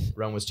 No.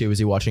 Ron was too. Was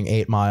he watching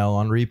 8 Mile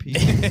on repeat?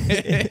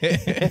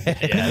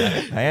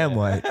 I am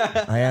white.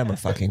 I am a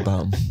fucking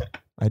bum.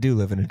 I do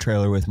live in a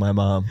trailer with my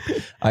mom.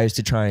 I used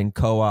to try and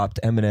co-opt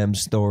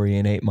Eminem's story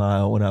in 8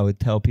 Mile when I would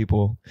tell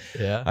people.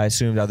 Yeah. I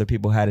assumed other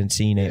people hadn't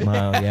seen 8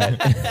 Mile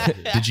yet.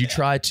 Did you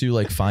try to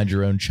like find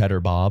your own cheddar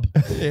bob?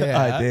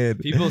 I did.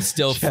 People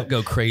still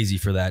go crazy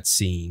for that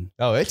scene.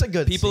 Oh, it's a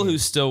good People scene. who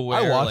still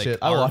wear watch like it.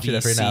 I watch it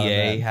every now and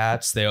RVCA then.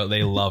 hats, they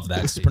love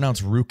that It's scene.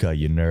 pronounced Ruka,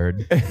 you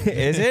nerd.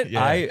 Is it?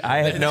 Yeah. I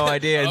had no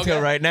idea until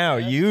Okay. right now.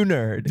 You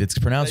nerd. It's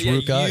pronounced Yeah,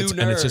 Ruka,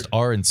 you and it's just nerd.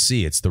 R and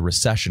C. It's the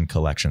recession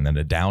collection, then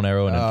a down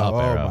arrow and an up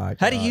arrow. my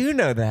How do God. you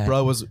know that?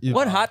 Bro was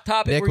What hot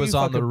topic Nick were was you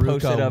on the fucking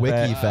posted Ruka up wiki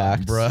at?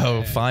 facts.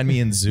 Bro, find me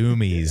in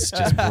Zoomies,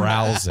 just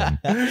browsing.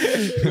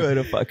 You had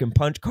a fucking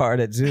punch card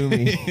at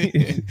Zoomy.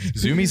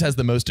 Zoomies has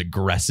the most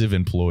aggressive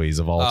employees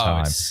of all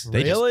time. it's-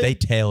 Really? They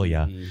tail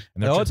ya. And The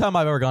they're only just- time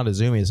I've ever gone to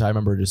Zoomies, I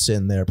remember just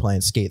sitting there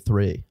playing Skate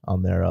 3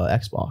 on their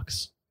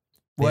Xbox.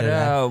 what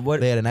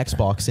They had an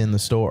Xbox in the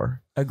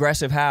store.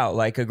 aggressive how?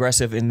 Like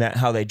aggressive in that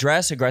how they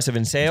dress, aggressive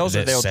in sales?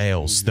 Or They're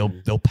sales.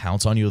 They'll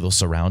pounce on you. They'll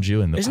surround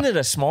you. And Isn't it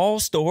a small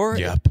store?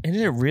 Yep.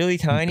 Isn't it really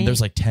tiny?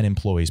 There's like 10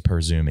 employees per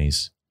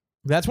Zoomies.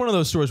 That's one of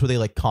those stores where they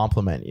like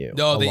compliment you.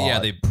 No, a they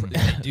lot. they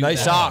do Nice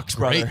that. socks,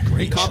 brother. They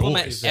Great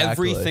compliment choice.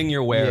 everything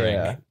you're wearing.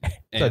 Yeah.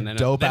 And It's a then,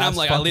 dope-ass I'm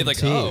like, I leave like,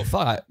 fucking oh tee.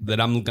 fuck,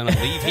 then I'm gonna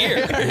leave here.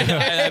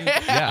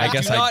 Yeah, I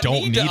guess do I not don't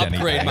need to need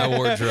upgrade anything. my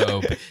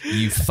wardrobe.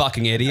 You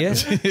fucking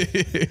idiot.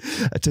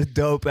 That's a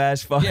dope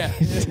ass fucking.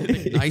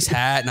 Yeah, nice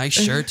hat, nice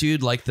shirt,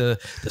 dude. Like the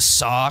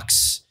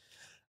socks.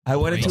 I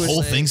went The into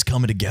whole a, thing's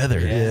coming together.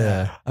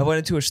 Yeah. I went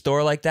into a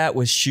store like that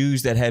with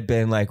shoes that had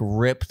been like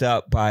ripped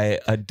up by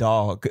a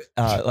dog.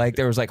 Like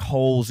there was like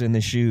holes in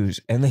the shoes,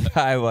 and the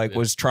guy like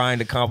was trying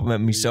to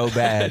compliment me so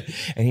bad,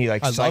 and he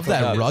like I love cycled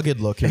that up. rugged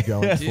look you're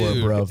going for,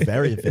 Dude. bro.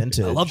 Very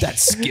vintage. I love that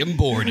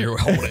skimboard you're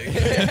holding.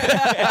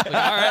 Like,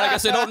 all right, I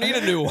guess I don't need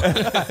a new one.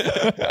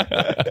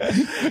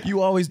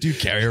 You always do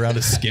carry around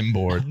a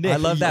skimboard. I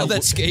love I that love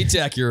that skate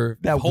deck you're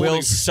that holding.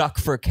 will suck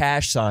for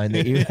cash sign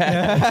that you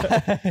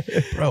have.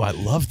 Bro, I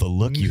love the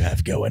look you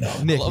have going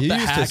on. Nick, I love you the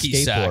used to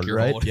hacky sack skateboard, you're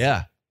right? holding.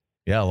 Yeah.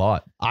 Yeah, a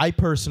lot. I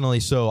personally,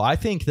 so I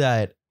think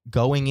that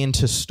going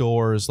into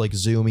stores like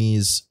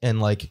Zoomies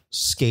and like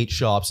skate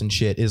shops and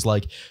shit is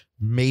like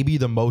maybe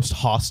the most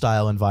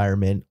hostile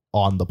environment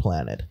on the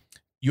planet.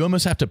 You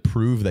almost have to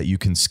prove that you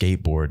can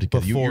skateboard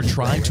because you're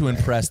trying to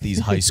impress these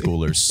high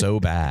schoolers so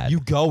bad. You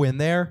go in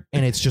there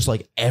and it's just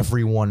like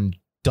everyone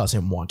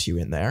doesn't want you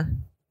in there.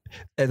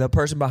 And the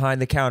person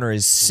behind the counter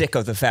is sick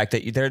of the fact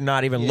that they're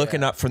not even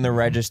looking up from the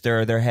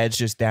register. Their head's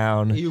just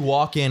down. You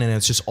walk in and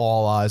it's just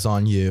all eyes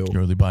on you.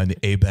 You're really buying the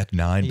ABEC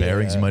 9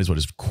 bearings. You might as well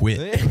just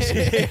quit.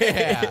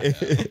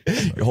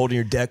 You're holding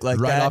your deck like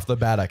right that. off the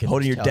bat, I can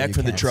holding your tell deck you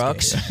from the can't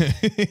trucks.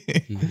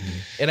 skate.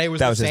 And it was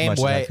That the was same as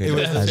way. much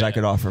as I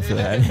could offer for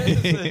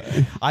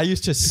that. I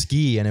used to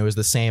ski, and it was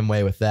the same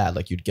way with that.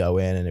 Like you'd go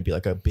in, and it'd be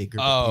like a big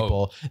group of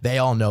people. They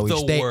all know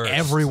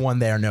everyone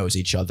there knows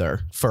each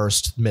other.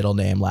 First, middle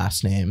name,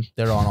 last name.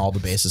 They're on all the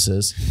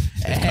bases.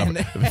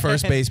 And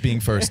First base being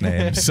first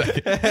name.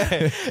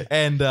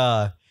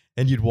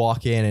 and you'd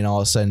walk in, and all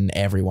of a sudden,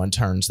 everyone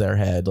turns their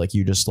head. Like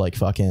you just like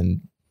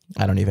fucking,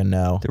 I don't even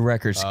know. The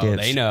record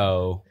skips. They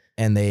know.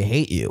 And they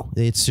hate you.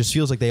 It just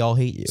feels like they all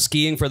hate you.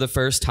 Skiing for the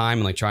first time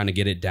and like trying to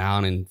get it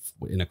down in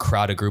a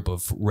crowded group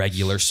of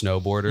regular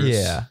snowboarders.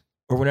 Yeah.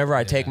 Or whenever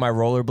I take my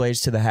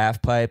rollerblades to the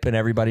half pipe and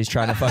everybody's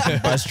trying to fucking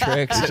bust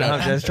tricks and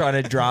I'm just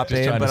trying to drop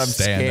in, but I'm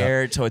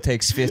scared. So it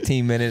takes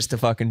 15 minutes to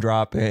fucking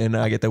drop in.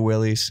 I get the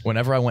willies.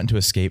 Whenever I went into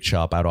a skate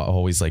shop, I'd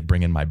always like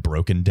bring in my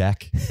broken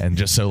deck. And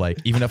just so like,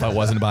 even if I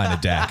wasn't buying a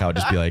deck, I would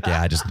just be like,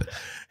 yeah, I just...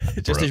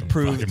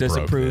 disapprove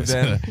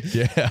them.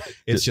 Yeah.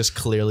 It's just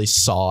clearly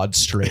sawed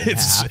straight in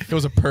half. It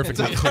was a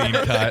perfectly clean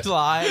cut.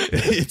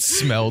 It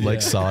smelled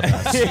like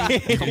sawdust.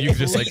 You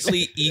just like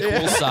completely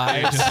equal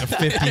size. just a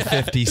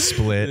 50-50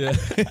 split.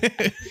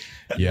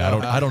 Yeah,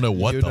 I don't know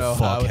what the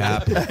fuck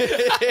happened.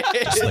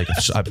 Just like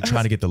I'm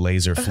trying to get the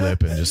laser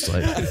flip and just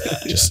like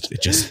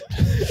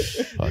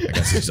fuck,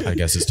 I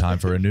guess it's time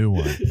for a new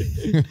one.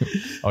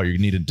 Oh, you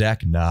need a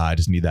deck? Nah, I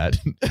just need that.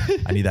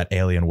 I need that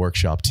Alien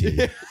Workshop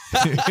tee.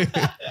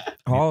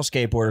 All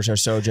skateboarders are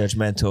so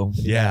judgmental.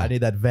 Yeah, I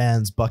need that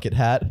Vans bucket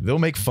hat. they'll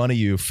make fun of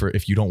you for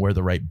if you don't wear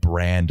the right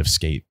brand of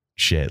skate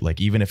shit. Like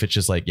even if it's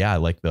just like, yeah, I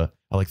like the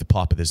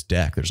pop of this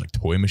deck. There's like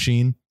Toy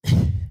Machine.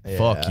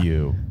 Fuck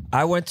you.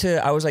 I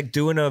was like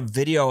doing a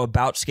video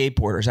about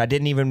skateboarders. I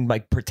didn't even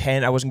like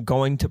pretend. I wasn't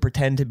going to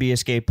pretend to be a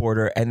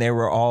skateboarder. And they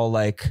were all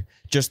like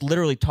just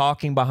literally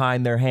talking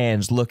behind their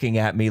hands, looking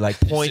at me, like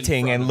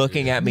pointing and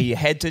looking at me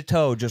head to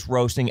toe, just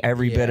roasting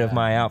every bit of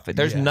my outfit.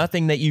 There's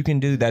nothing that you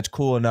can do that's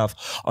cool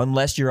enough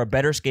unless you're a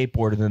better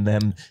skateboarder than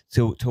them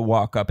to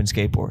walk up and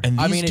skateboard. And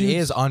I mean, it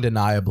is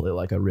undeniably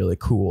like a really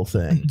cool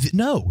thing.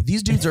 No,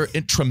 these dudes are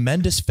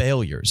tremendous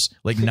failures.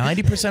 Like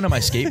 90% of my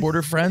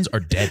skateboarder friends are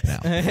dead now.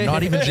 I'm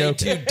not even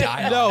joking. They do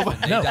die often.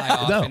 They die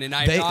often. And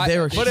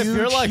they're But if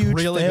you're like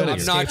really good at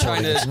I'm not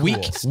trying to we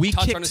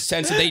touch kicked, on a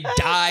sense that they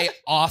die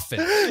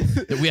often.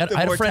 I had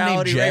a friend named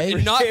mortality Jay.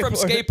 rate Not from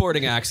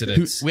skateboarding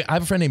accidents. I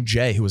have a friend named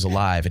Jay who was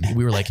alive, and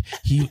we were like,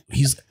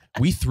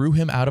 we threw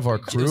him out of our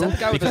crew Is that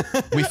the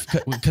guy with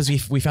because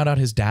we found out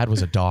his dad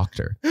was a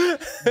doctor.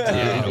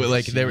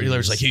 Like they were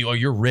just like, hey, oh,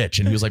 you're rich,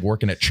 and he was like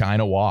working at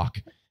China Walk.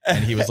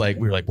 And he was like,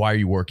 we were like, why are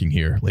you working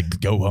here? Like,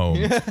 go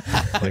home.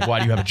 Like, why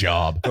do you have a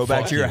job? Go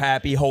back to your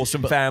happy,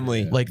 wholesome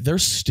family. Like, they're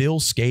still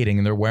skating,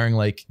 and they're wearing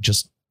like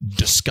just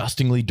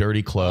disgustingly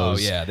dirty clothes.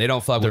 Oh yeah, they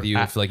don't fuck with you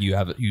if like you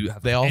have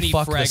They all any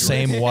fuck the fragrance.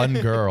 same one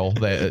girl.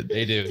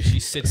 They do.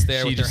 She sits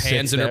there with her just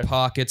hands sits in her there.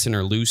 pockets and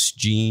her loose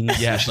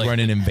jeans. Yeah, she's wearing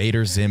an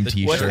Invader Zim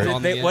t-shirt.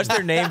 What's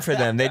their name for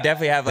them? They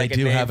definitely have like They a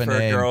do name have a for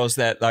name. girls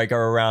that like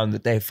are around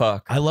that they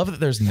fuck. I love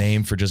that there's a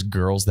name for just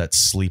girls that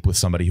sleep with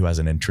somebody who has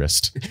an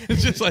interest.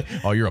 It's just like,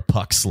 oh, you're a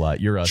puck slut.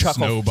 You're a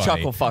snow bunny.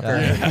 Chuckle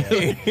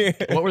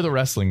fucker. What were the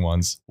wrestling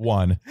ones?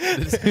 One.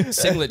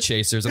 Singlet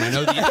chasers, and I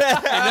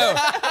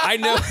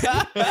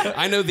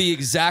know the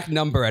exact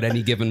number at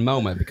any given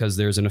moment because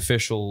there's an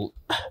official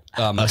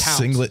A account.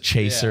 singlet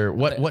chaser.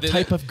 Yeah. What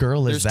type of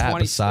girl is There's that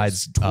 20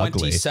 besides there's ugly?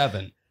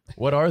 27.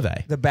 What are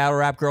they? The battle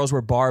rap girls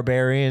were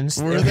barbarians.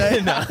 Were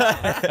they? No,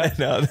 I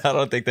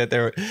don't think that they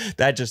were.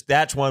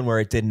 That's one where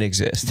it didn't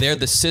exist. They're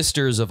the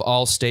sisters of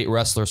all state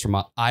wrestlers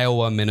from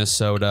Iowa,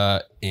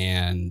 Minnesota,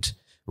 and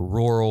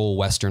rural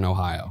Western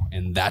Ohio,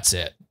 and that's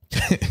it.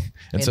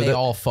 And so they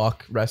all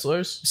fuck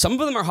wrestlers. Some of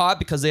them are hot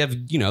because they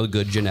have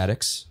good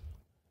genetics,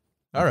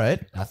 All right,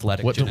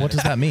 athletic. What genetics.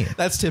 does that mean?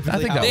 that's typically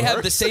think how that it They have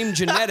works. the same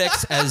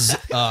genetics as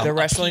The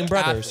wrestling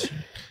brothers.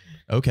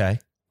 Okay.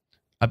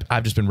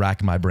 I've just been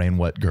racking my brain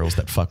what girls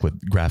that fuck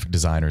with graphic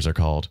designers are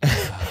called.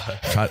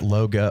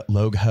 Logos.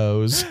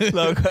 Logos.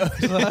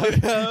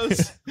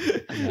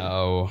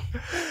 No.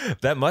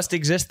 That must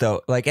exist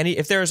though. Like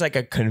if there's like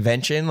a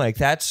convention, like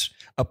that's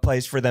a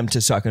place for them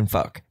to suck and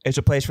fuck. It's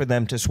a place for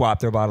them to swap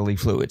their bodily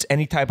fluids.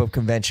 Any type of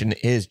convention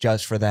is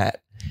just for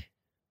that.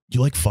 You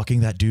like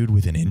fucking that dude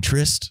with an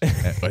interest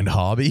and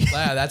hobby?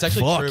 Yeah, that's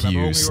actually Fuck true. you,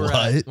 Remember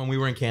slut. when we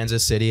were in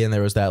Kansas City and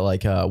there was that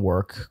like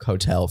work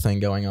hotel thing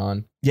going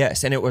on?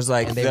 Yes, and it was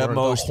like And they the were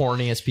most the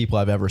horniest people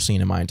I've ever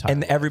seen in my entire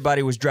and life.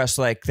 everybody was dressed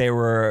like they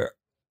were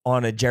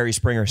on a Jerry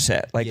Springer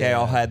set. Like they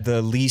all had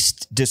the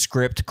least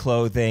descript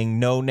clothing,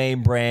 no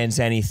name brands,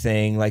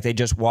 anything. Like they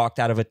just walked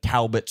out of a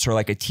Talbot's or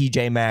like a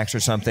TJ Maxx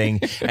or something,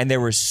 and they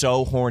were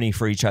so horny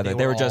for each other.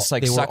 They were just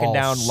like sucking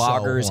down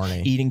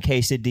lagers, eating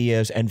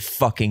quesadillas, and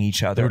fucking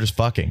each other. They were just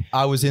fucking.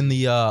 I was in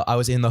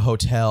the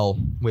hotel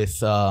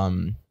with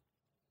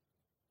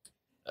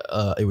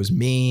it was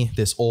me,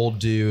 this old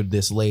dude,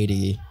 this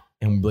lady,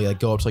 and we like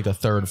go up to like the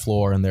 3rd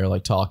floor, and they're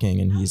like talking,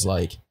 and he's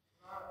like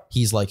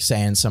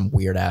saying some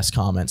weird ass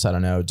comments. I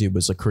don't know. Dude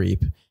was a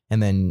creep.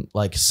 And then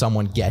like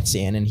someone gets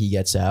in and he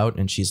gets out,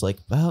 and she's like,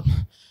 well,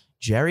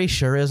 Jerry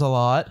sure is a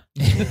lot.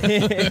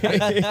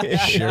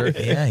 Sure.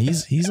 Yeah,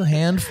 he's a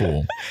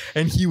handful.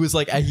 And he was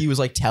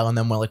like telling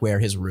them where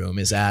his room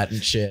is at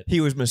and shit. He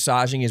was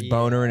massaging his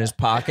boner in his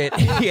pocket.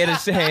 He had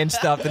his hand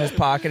stuffed in his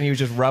pocket, and he was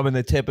just rubbing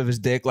the tip of his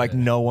dick like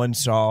no one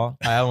saw.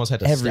 I almost had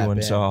to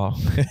Everyone step in. saw.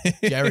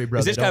 Jerry, bro,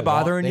 Is this guy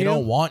bothering you? They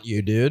don't want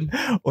you, dude.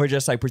 Or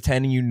just like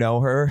pretending you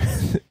know her.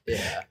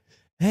 Yeah.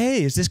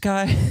 Hey, is this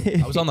guy?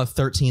 I was on the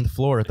 13th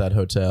floor at that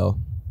hotel.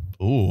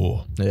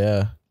 Ooh.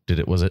 Yeah. Did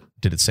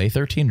it say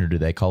 13 or did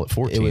they call it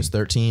 14? It was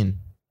 13.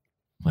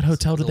 What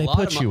hotel did they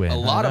put you in? A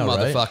lot of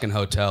right? motherfucking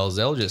hotels,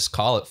 they'll just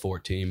call it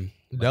 14.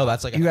 No,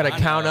 that's like You got to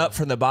count up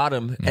from the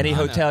bottom. Any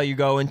hotel you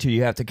go into,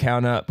 you have to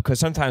count up, because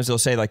sometimes they'll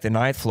say like the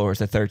 9th floor is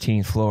the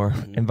 13th floor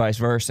and vice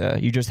versa.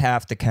 You just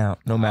have to count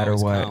no matter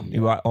Always what. count.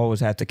 You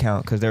always have to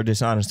count because they're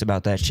dishonest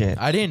about that shit.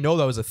 I didn't know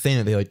that was a thing,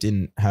 that they like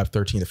didn't have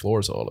 13th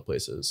floors at all the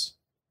places.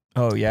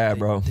 Oh yeah,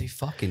 bro. They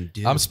fucking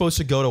do. I'm supposed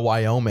to go to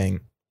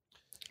Wyoming.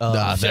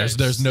 Nah,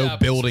 there's no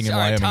building in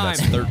sorry, Wyoming time.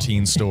 that's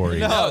 13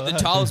 stories. No, the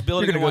tallest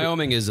building in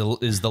Wyoming is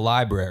the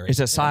library. It's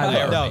a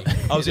silo. No,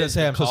 I was going to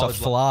say I'm supposed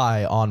to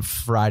fly on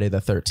Friday the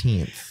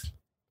 13th.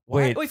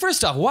 Wait,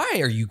 first off, why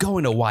are you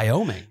going to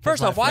Wyoming?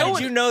 First off, why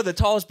did you know the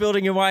tallest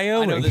building in I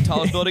Wyoming? know the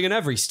tallest building in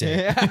every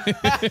state.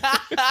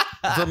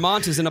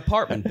 Vermont is an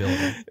apartment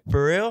building.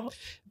 For real?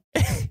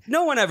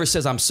 No one ever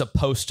says I'm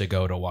supposed to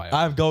go to Wyoming.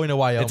 I'm going to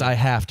Wyoming. I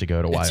have to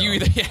go to Wyoming.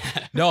 It's you either.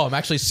 No, I'm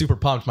actually super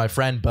pumped. My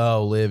friend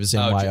Bo lives in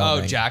Wyoming.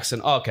 Oh,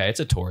 Jackson. Okay,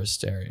 it's a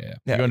tourist area.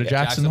 Yeah. You're going to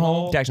Jackson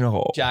Hole? Jackson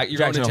Hole. You're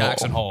going to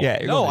Jackson Hole. Yeah.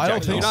 You're No, going to I don't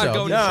Jackson think Hole. so. You're not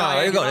going to No,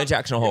 Cheyenne. you're going to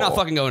Jackson Hole. You're not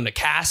fucking going to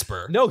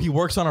Casper. No, he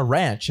works on a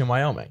ranch in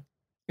Wyoming.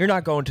 You're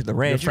not going to the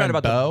ranch. You're not friend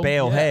about Bo? to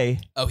bale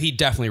hay. Oh, he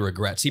definitely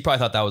regrets. He probably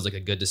thought that was like a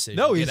good decision.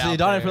 No, Get he's out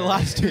done it there. for the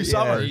last 2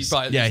 summers.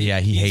 He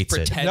hates it.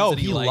 pretends No, that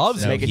he likes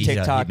loves it. it. Make a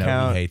TikTok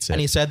account. He hates it.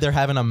 And he said they're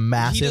having a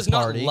massive He does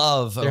not party.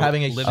 love. They're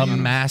having a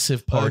living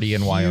massive party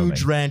in Wyoming.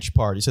 Huge ranch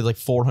party. He said like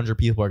 400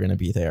 people are going to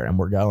be there, and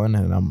we're going,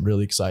 and I'm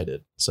really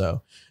excited.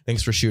 So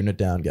thanks for shooting it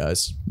down,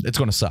 guys. It's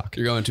going to suck.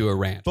 You're going to a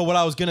ranch. But what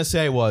I was going to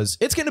say was,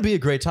 it's going to be a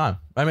great time.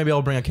 Maybe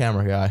I'll bring a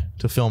camera guy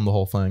to film the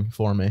whole thing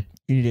for me.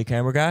 You need a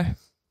camera guy?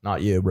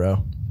 Not you,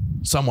 bro.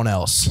 Someone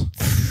else.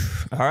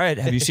 All right.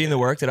 Have you seen the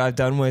work that I've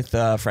done with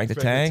Frank the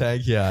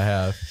Tank? Yeah, I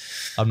have.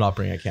 I'm not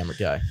bringing a camera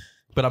guy.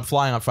 But I'm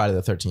flying on Friday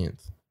the 13th.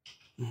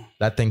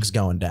 That thing's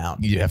going down.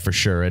 Yeah, for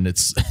sure. And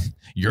it's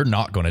you're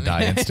not going to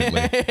die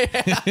instantly.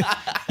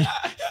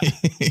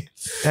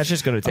 That's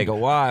just going to take a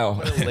while.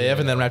 Live,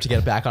 and then we have to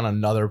get back on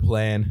another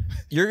plane.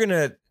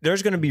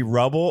 There's going to be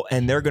rubble,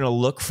 and they're going to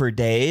look for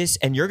days,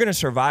 and you're going to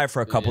survive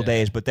for a couple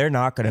days, but they're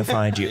not going to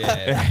find you.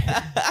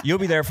 You'll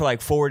be there for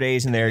like 4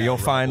 days in there. You'll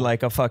find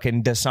like a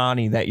fucking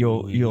Dasani that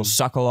you'll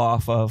suckle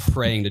off of.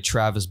 Praying to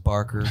Travis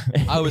Barker.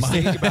 I was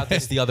thinking about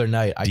this the other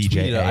night. I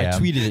DJ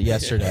tweeted it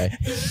yesterday,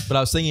 but I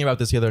was thinking about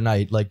this the other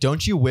night. Like,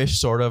 don't you wish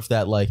sort of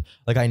that like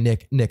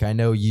Nick, I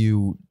know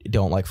you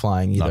don't like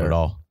flying either. Not at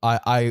all.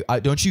 I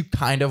don't you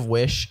kind of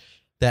wish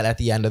that at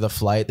the end of the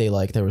flight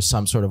there was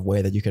some sort of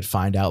way that you could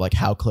find out like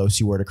how close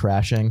you were to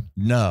crashing?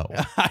 No.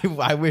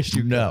 I wish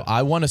you No.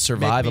 I want to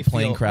survive a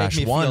plane crash.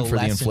 make me 1, feel for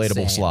the less inflatable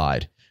insane.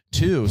 slide.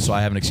 2, so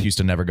I have an excuse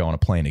to never go on a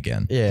plane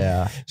again.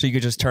 Yeah. So you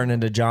could just turn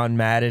into John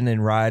Madden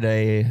and ride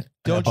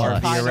Don't you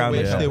RV kind of around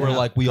wish the they were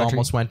like we country?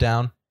 almost went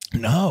down?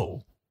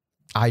 No.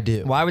 I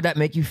do. Why would that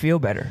make you feel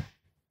better?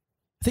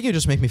 I think it would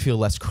just make me feel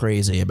less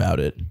crazy about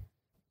it.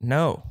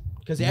 No.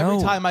 Because every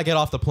time I get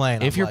off the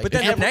plane, If I'm you're- like, But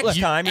then the next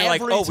time you're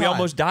like, every oh, we time-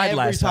 almost died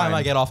last time. Every time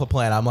I get off a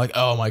plane, I'm like,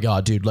 oh my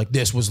God, dude, like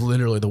this was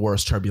literally the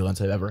worst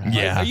turbulence I've ever had.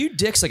 Yeah. Are you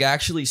dicks like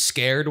actually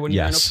scared when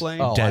you're in a Yes. plane?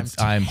 Oh, I'm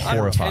I'm 10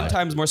 horrified.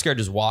 times more scared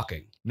just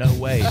walking. No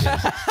way.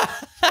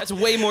 That's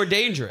way more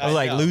dangerous. Or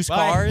like loose But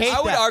I cars. hate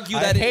I would that. argue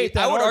I that hate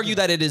that I would argue argument.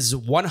 that it is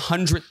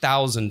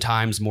 100,000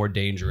 times more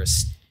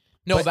dangerous.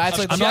 No, But that's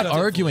like I'm not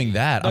arguing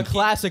that. the I'm,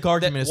 classic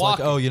argument is like,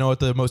 walking- oh, you know what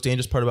the most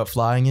dangerous part about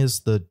flying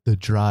is? The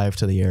drive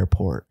to the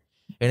airport.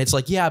 And it's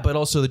like, yeah, but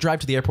also the drive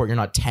to the airport, you're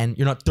not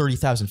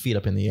 30,000 feet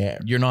up in the air.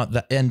 you're not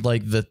that, and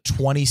like the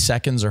 20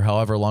 seconds or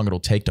however long it'll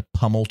take to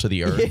pummel to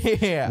the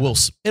earth. Yeah.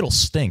 It'll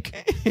stink.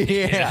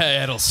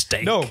 Yeah. It'll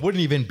stink. No, it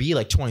wouldn't even be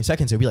like 20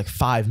 seconds. It'd be like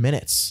 5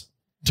 minutes.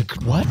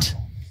 What?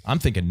 I'm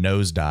thinking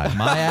nosedive.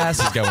 My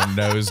ass is going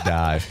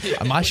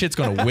nosedive. My shit's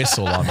going to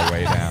whistle on the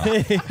way down.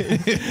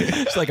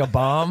 It's like a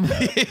bomb.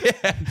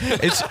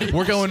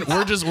 We're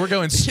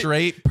going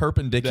straight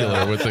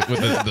perpendicular with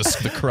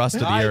the crust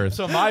of the earth.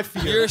 So my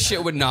fear, Your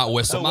shit would not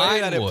whistle. the way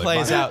Mine that it would.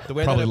 plays out, the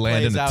way Probably that it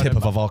land in plays the out tip in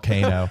of a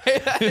volcano.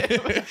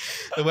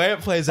 the way it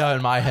plays out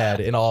in my head,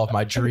 in all of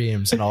my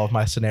dreams, and all of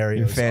my scenarios,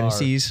 Your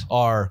fantasies.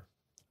 are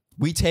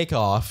we take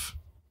off.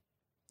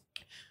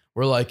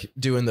 We're like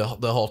doing the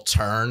whole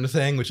turn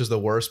thing, which is the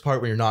worst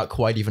part when you're not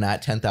quite even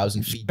at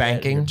 10,000 feet.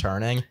 Banking. Yet, and you're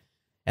turning.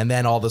 And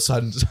then all of a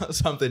sudden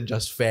something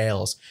just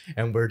fails,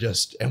 and we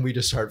just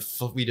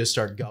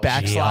start going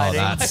Backsliding.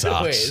 Oh, that sucks.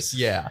 sideways.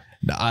 Yeah.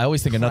 No, I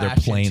always think another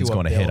Crash plane's into a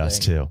going to hit us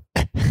too.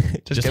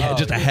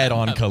 just a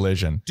head-on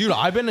collision. Dude,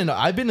 I've been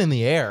in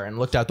the air and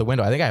looked out the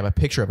window. I think I have a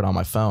picture of it on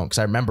my phone because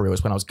I remember it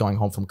was when I was going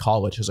home from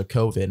college because of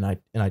COVID,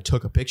 and I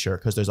took a picture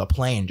because there's a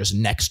plane just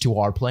next to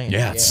our plane.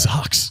 Yeah, it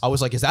sucks. I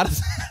was like, is that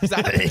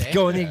a thing?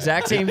 Going the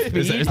exact same speed.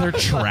 Is there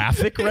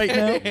traffic right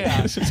now?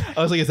 Yeah.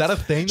 I was like, is that a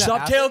thing? That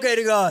Stop happens?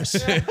 tailgating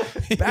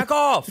us. Back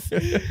off.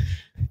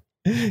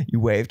 You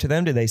wave to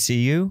them. Did they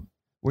see you?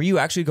 Were you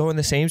actually going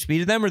the same speed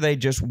as them, or they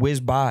just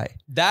whiz by?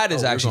 That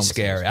is Oh, we're actually going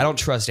scary. I don't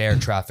trust air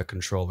traffic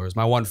controllers.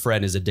 My one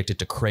friend is addicted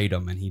to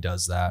kratom, and he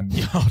does that.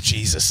 Oh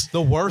Jesus!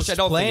 The worst Which I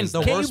don't think plane. is-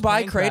 The Can worst you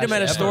buy plane kratom crash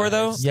at a ever. store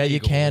though? Yeah, you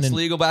Legal. can, It's and-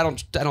 legal, but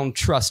I don't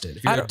trust it.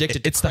 If you're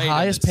addicted to It's the kratom,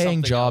 highest paying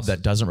something job else.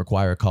 that doesn't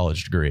require a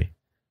college degree.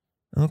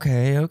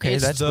 Okay,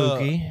 It's that's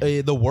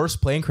spooky. The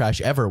worst plane crash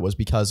ever was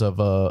because of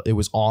it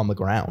was on the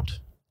ground.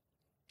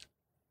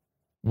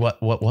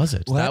 What was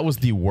it? What? That was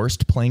the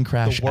worst plane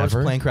crash The worst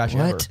ever. plane crash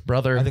What? ever.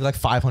 Brother. I think like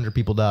 500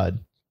 people died.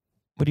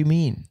 What do you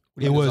mean?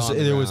 It was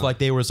there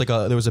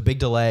was a big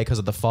delay because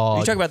of the Are fog.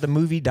 you talking about the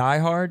movie Die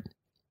Hard?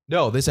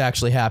 No, this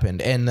actually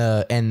happened, and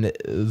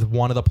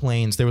one of the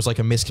planes, there was like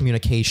a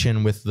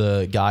miscommunication with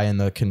the guy in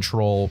the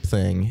control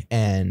thing,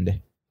 and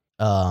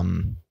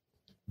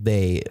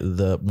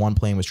the one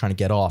plane was trying to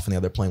get off, and the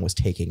other plane was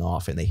taking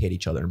off, and they hit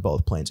each other, and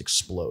both planes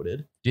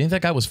exploded. Do you think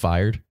that guy was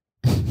fired?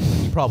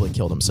 He probably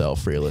killed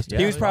himself, realistically.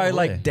 He was probably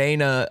probably. like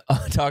Dana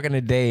talking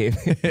to Dave.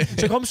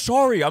 He's like, I'm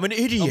sorry, I'm an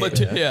idiot.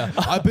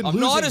 I'm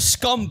not a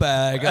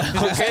scumbag.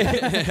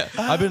 Okay,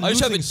 I've been I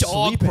just have a losing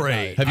dog sleep at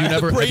brain. night. Have you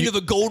never? the brain Have you, of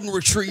the golden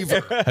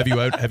retriever.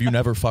 have you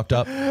never fucked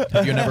up?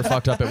 Have you never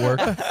fucked up at work?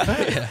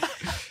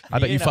 I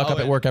bet you and fuck up at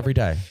Owen- work every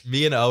day.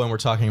 Me and Owen were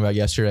talking about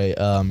yesterday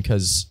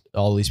because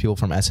all these people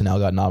from SNL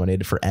got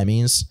nominated for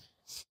Emmys,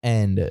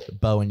 and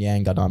Bo and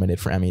Yang got nominated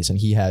for Emmys, and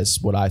he has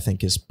what I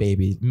think is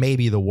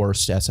maybe the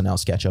worst SNL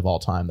sketch of all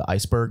time, the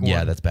iceberg one.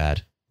 Yeah, that's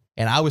bad.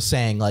 And I was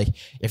saying, like,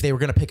 if they were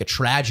going to pick a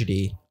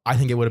tragedy, I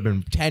think it would have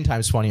been 10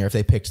 times funnier if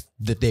they picked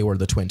that they were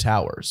the Twin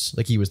Towers.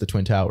 Like, he was the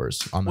Twin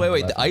Towers. On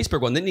Wait, 9/11. the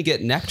iceberg one. Didn't he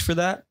get necked for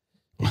that?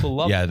 People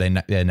love Yeah, they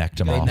necked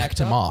him They off. necked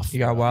him off. You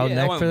got a wild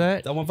neck for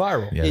that? That went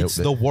viral. Yeah, It's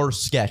the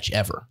worst sketch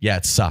ever. yeah,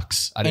 it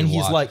sucks. I And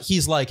didn't watch.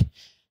 he's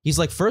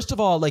like, first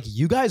of all, like,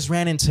 you guys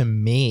ran into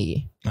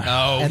me.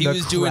 Oh, and he the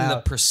was doing the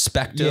crowd-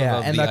 perspective Yeah,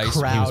 of and the the iceberg.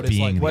 crowd is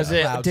being- like, Was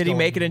the it? crowd's Did he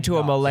make it going into a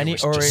nuts. millennial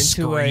was or just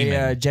into a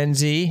screaming. Gen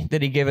Z?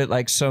 Did he give it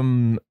like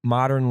some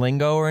modern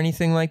lingo or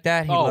anything like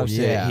that? He Oh, loves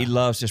yeah. it. He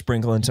loves to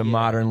sprinkle in some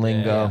modern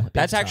lingo. big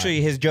That's time.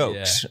 actually his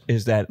jokes.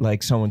 Is that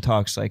like someone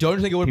talks like? Don't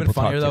you think it would have been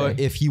people talk funnier though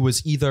today. if he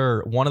was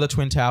either one of the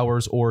Twin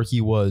Towers or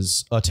he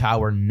was a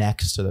tower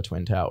next to the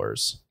Twin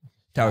Towers?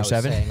 I Tower was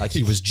 7? saying, like,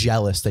 he was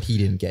jealous that he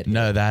didn't get hit.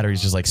 No, that or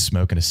he's just like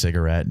smoking a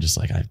cigarette and just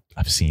like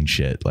I've seen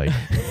shit. Like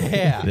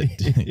Yeah.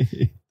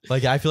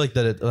 Like, I feel like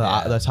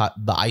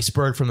the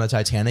iceberg from the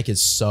Titanic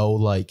is so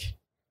like,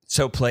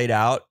 So played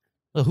out.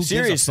 well, who gives a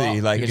Seriously,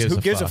 fuck? like Who who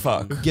gives gives a a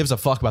fuck? Who gives a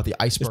fuck about the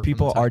iceberg? Those from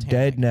people the are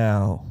Titanic? dead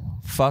now.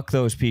 Fuck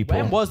those people.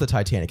 When was the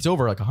Titanic? It's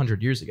over like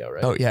 100 years ago,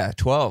 right? Oh yeah,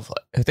 12.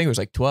 I think it was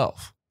like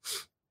 12.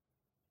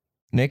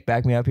 Nick,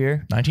 back me up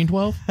here.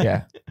 1912?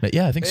 Yeah.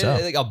 Yeah, I think so.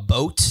 Like a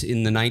boat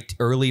in the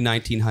early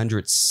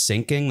 1900s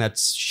sinking. That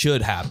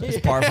should happen. It's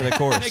par for the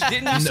course. Nick,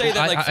 didn't you say No,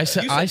 that?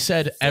 Like I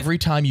said every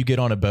time you get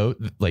on a boat,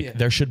 like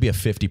there should be a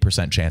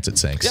 50% chance it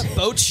sinks. yeah,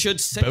 boats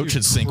should sink. Boats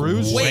should sink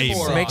Cruise way ships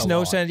more. It makes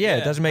no often. sense. Yeah,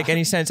 it doesn't make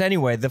any sense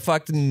anyway. The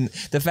fact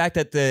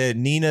that the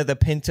Nina, the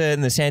Pinta,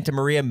 and the Santa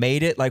Maria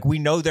made it, like we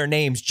know their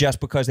names just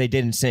because they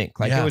didn't sink.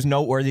 Like Yeah. it was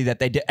noteworthy that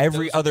they did.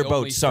 Every Those are other the boat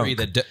only three sunk.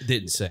 that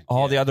didn't sink.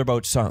 All the other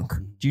boats sunk.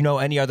 Do you know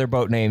any other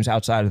boat names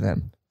outside of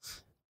them?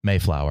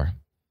 Mayflower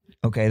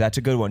Okay, that's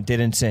a good one.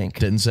 Didn't sink.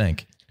 didn't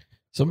sink.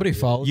 Somebody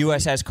followed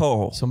USS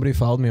Cole. Somebody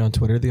followed me on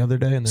Twitter the other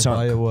day, and their Sunk.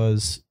 bio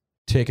was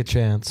 "Take a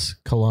chance,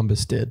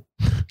 Columbus did."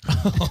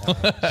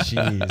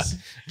 Jeez.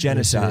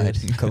 Genocide.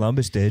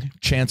 Columbus did.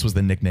 Chance was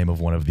the nickname of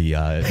one of the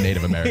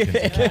Native Americans.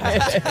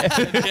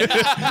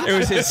 It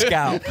was his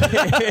scalp.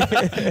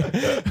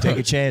 Take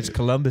a chance,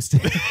 Columbus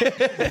did.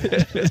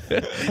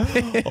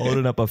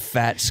 Holding up a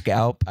fat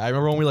scalp. I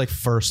remember when we like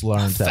first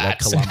learned that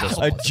like, Columbus.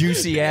 A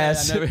juicy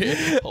ass,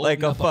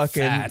 like a up a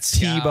fucking fat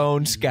scalp.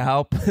 T-bone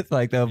scalp.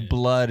 Like the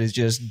blood is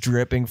just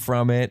dripping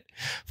from it.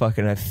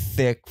 Fucking a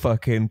thick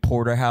fucking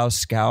porterhouse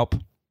scalp.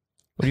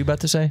 What are you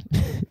about to say?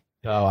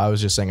 Oh, I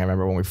was just saying. I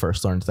remember when we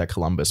first learned that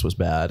Columbus was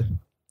bad.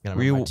 And I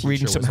Were remember you my teacher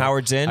reading some was like-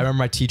 Howard Zinn? I remember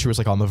my teacher was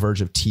like on the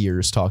verge of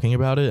tears talking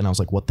about it, and I was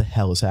like, "What the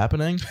hell is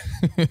happening?"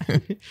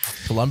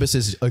 Columbus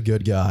is a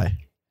good guy.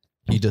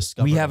 He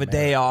discovered We have a America.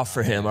 day off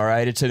for him, all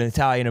right? It's an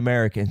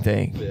Italian-American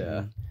thing.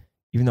 Yeah,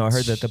 Even though I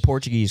heard that the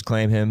Portuguese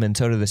claim him and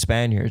so do the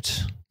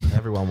Spaniards.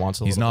 everyone wants.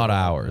 He's not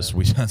ours.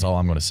 That's all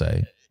I'm going to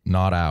say.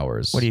 Not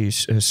ours. What are you,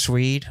 a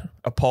Swede?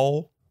 A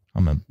Pole?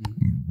 I'm a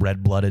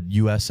red-blooded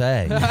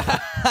USA.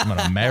 I'm an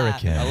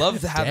American. I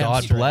love how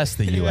God bless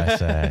the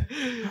USA.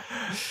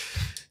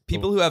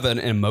 people who have an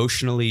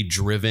emotionally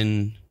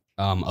driven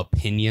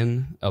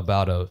opinion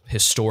about a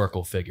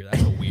historical figure.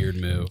 That's a weird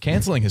move.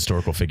 Canceling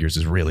historical figures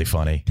is really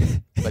funny.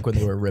 Like when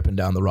they were ripping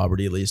down the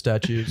Robert E. Lee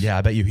statues. Yeah,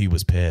 I bet you he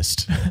was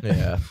pissed.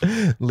 Yeah.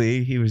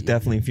 Lee, he was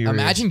definitely furious.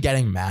 Imagine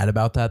getting mad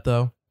about that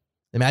though.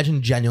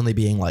 Imagine genuinely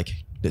being like,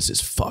 "This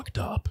is fucked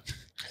up."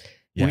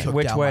 Yeah. We took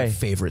Which down way? my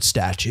favorite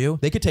statue.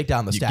 They could take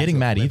down the You're statue. getting of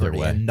mad either Liberty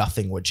way. and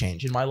nothing would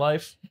change in my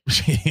life.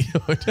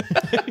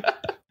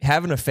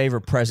 Having a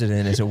favorite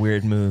president is a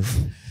weird move.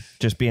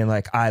 Just being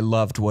like, I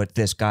loved what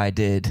this guy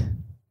did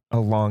a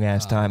long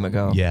ass time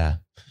ago. Yeah,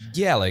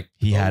 Yeah, like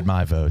he had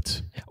my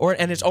votes.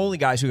 And it's only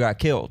guys who got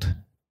killed.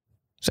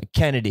 It's like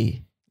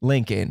Kennedy,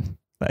 Lincoln.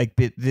 Like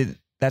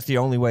that's the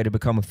only way to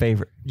become a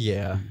favorite.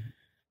 Yeah.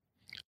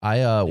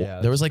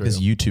 There was that's like this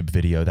true. YouTube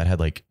video that had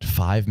like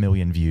 5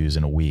 million views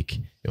in a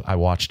week. I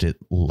watched it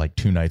like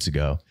 2 nights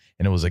ago,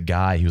 and it was a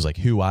guy who was like,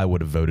 who I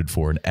would have voted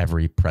for in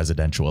every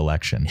presidential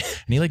election,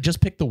 and he like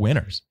just picked the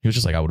winners. He was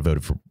just like, I would have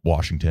voted for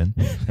Washington.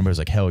 Everybody was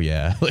like, hell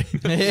yeah,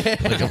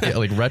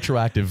 like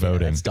retroactive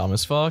voting. That's dumb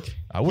as fuck.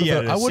 I would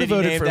Yeah, have the city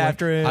voted named for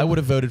after him. I would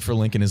have voted for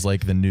Lincoln as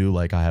like the new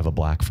like I have a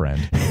black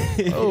friend.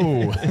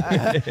 Oh,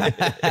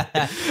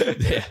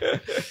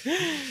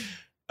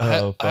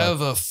 I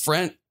have a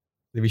friend.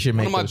 We should One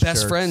make of my those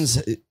best shirts.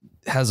 friends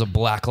has a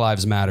Black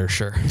Lives Matter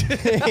shirt.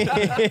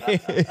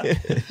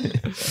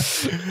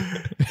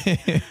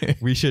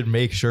 We should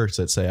make shirts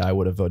that say "I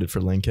would have voted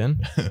for Lincoln."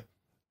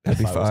 That'd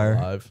be if I was fire.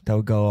 alive. That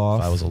would go off.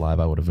 if I was alive,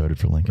 I would have voted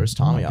for Lincoln. Where's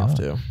Tommy Oh my off God.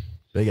 to?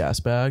 Big ass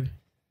bag.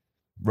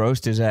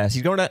 Roast his ass.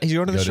 He's going to the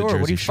Go to shore. What do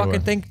you Jersey Shore.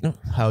 fucking think? No.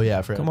 Hell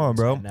yeah! For Come on,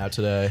 bro. Now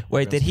today.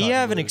 Wait, did he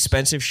have an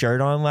expensive shirt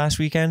on last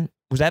weekend?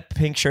 Was that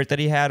pink shirt that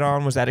he had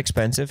on, was that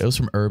expensive? It was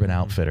from Urban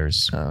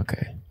Outfitters. Oh,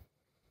 okay.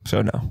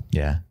 So no.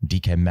 Yeah,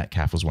 DK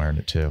Metcalf was wearing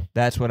it too.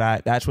 That's what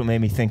made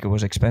me think it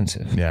was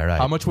expensive. Yeah, right.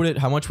 How much would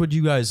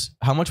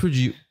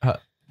you?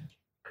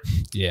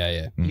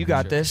 Yeah. You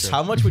got this.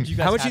 How much would you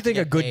guys? How much do have you to think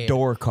a get good paid?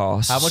 door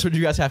costs? How much would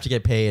you guys have to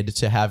get paid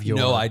to have your?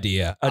 No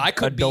idea. A- I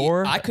could a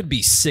door? I could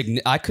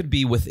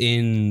be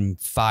within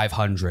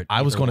 500.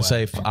 I was either going to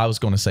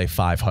way. say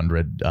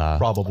 500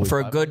 Probably for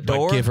a good but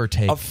door? give or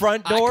take. A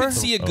front I door? could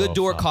see a good Oh,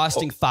 door fuck.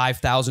 costing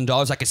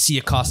 $5,000. I could see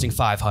it costing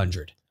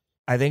 500.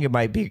 I think it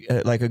might be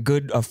like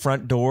a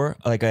front door,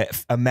 like a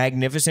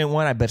magnificent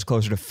one. I bet it's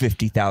closer to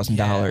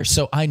 $50,000.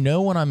 So I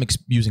know when I'm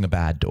using a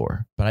bad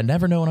door, but I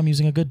never know when I'm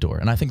using a good door,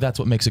 and I think that's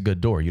what makes a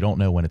good door. You don't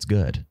know when it's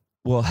good.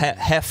 Well,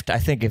 heft. I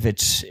think if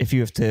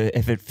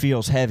it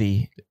feels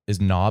heavy,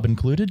 Is knob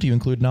included? Do you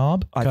include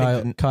knob?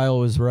 I think Kyle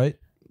was right.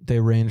 They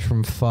range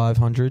from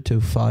 $500 to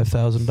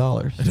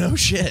 $5,000. No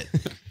shit.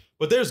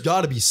 But there's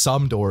got to be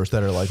some doors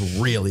that are like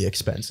really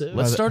expensive.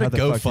 Let's start a how the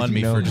fuck did GoFundMe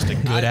you know? for just a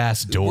good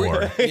ass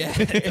door. Yeah,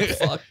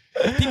 fuck.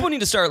 People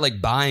need to start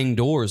like buying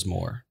doors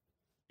more.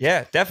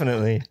 yeah,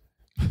 definitely.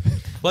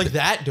 Like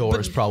that door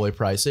is probably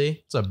pricey.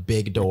 It's a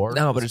big door.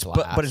 No, but it's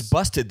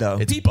busted though.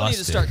 It's People busted.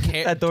 need to start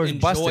That door's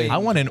busted. I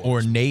want an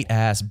ornate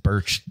ass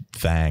birch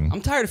thing. I'm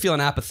tired of feeling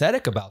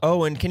apathetic about that.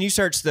 Oh, and can you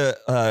search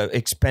the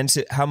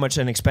expensive? How much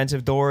an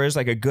expensive door is?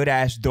 Like a good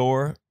ass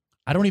door.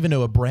 I don't even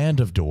know a brand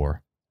of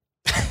door.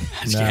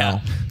 No,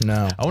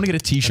 no. I want to get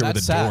a T-shirt And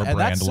with a that's sad. door And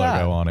brand that's logo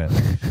sad. on it.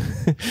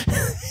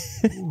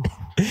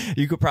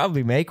 You could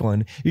probably make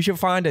one. You should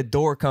find a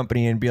door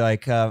company and be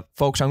like,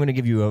 folks, I'm going to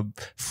give you a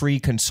free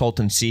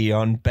consultancy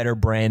on better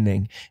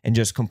branding and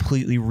just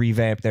completely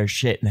revamp their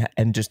shit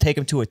and just take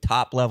them to a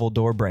top level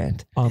door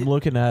brand. I'm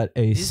looking at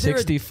a Is there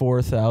a-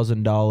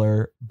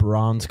 $64,000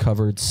 bronze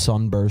covered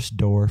sunburst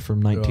door from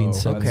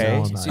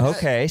 1971. nice.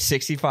 Okay,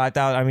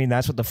 65,000. I mean,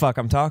 that's what the fuck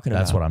I'm talking about.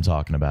 That's what I'm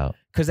talking about.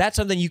 Because that's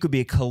something you could be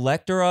a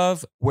collector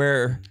of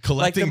where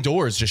Collecting like the-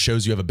 doors just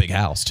shows you have a big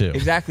house too.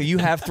 Exactly. You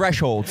have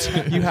thresholds.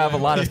 You have a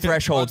lot of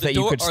thresholds that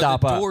you could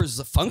stop Are the up.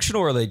 doors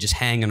functional or are they just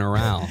hanging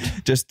around?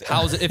 Just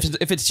How is it?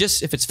 If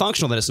it's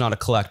functional, then it's not a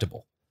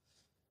collectible.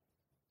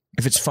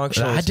 if it's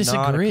functional, I it's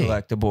disagree. not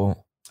a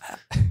collectible.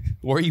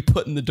 Where are you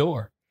putting the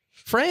door?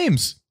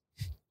 Frames.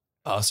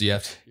 Oh, so you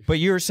have to. But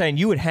you were saying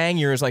you would hang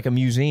yours like a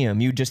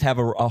museum. You just have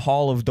a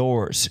hall of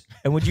doors.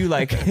 And would you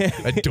like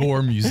A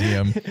door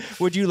museum.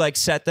 would you like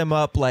set them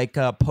up like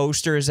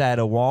posters at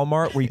a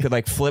Walmart where you could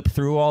like flip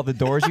through all the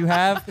doors you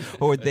have,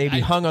 or would they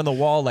be hung on the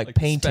wall like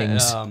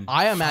paintings?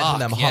 I imagine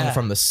them hung yeah.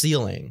 from the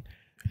ceiling.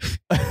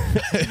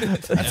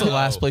 That's the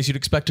last place you'd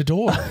expect a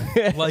door.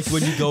 Like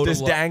when you go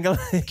Just dangling.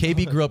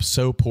 KB grew up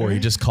so poor, he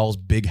just calls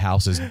big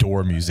houses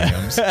door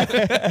museums.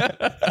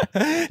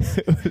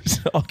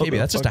 KB,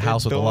 that's just a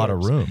house with a lot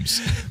of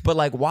rooms. But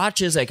like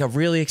watches, like a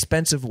really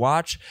expensive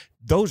watch,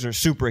 those are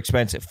super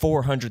expensive.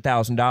 $400,000,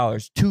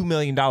 $2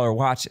 million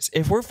watches.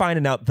 If we're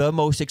finding out the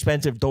most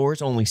expensive door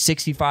is only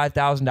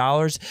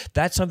 $65,000,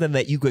 that's something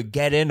that you could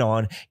get in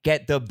on,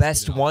 get the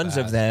best ones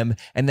of them,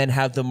 and then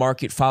have the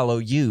market follow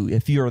you.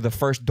 If you're the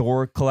first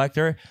door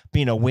collector,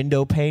 being a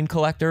window pane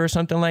collector or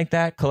something like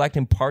that,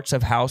 collecting parts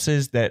of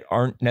houses that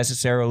aren't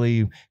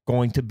necessarily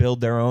going to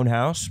build their own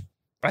house,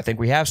 I think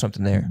we have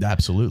something there.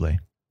 Absolutely.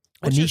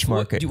 A niche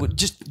market. Do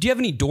you have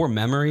any door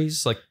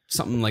memories, like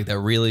something like that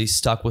really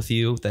stuck with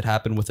you that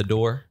happened with a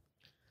door?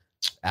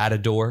 At a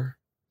door?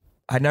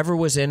 I never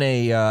was in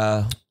a.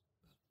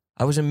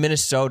 I was in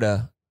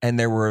Minnesota, and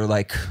there were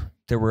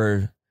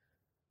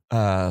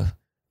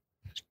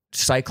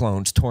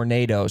cyclones,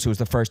 tornadoes. It was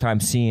the first time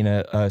seeing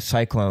a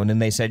cyclone,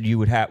 and they said we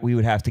would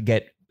have to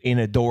get in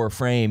a door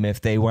frame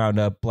if they wound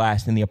up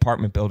blasting the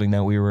apartment building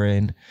that we were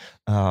in.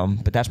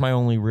 But that's my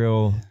only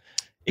real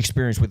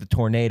experience with the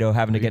tornado,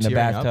 having to get in a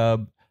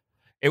bathtub.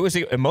 It was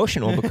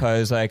emotional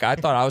because like I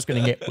thought I was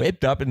going to get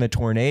whipped up in the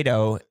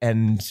tornado,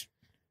 and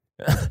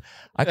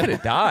I could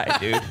have died,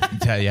 dude.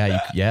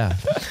 Yeah.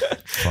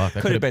 Fuck,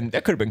 That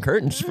could have been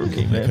curtains for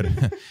me,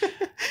 man.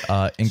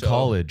 In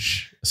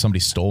college, somebody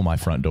stole my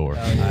front door. I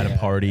had a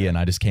party, and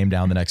I just came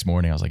down the next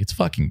morning. I was like, "It's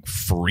fucking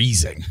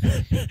freezing."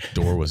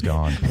 Door was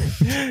gone.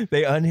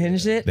 They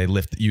unhinged it. They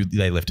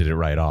lifted it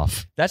right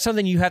off. That's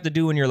something you have to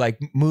do when you're like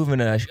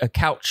moving a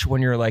couch,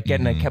 when you're like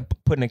getting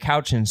putting a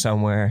couch in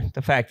somewhere.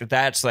 The fact that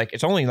that's like,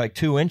 it's only like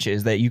 2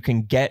 inches that you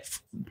can get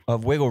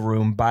of wiggle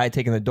room by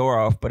taking the door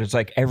off, but it's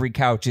like every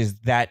couch is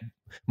that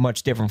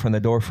much different from the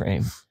door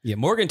frame. Yeah,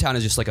 Morgantown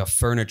is just like a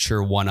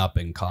furniture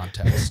one-upping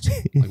contest.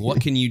 Like, what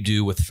can you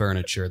do with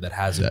furniture that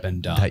hasn't been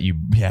done?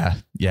 Yeah,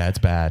 it's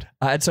bad.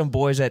 I had some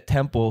boys at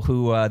Temple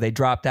who they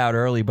dropped out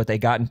early, but they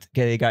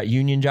got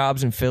union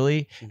jobs in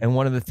Philly, and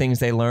one of the things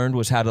they learned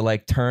was how to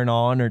like turn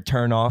on or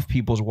turn off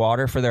people's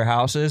water for their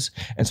houses,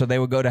 and so they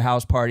would go to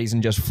house parties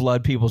and just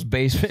flood people's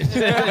basements.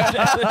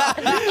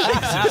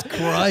 Jesus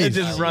Christ!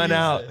 Just run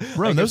out.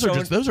 Bro, like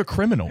those are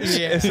criminals.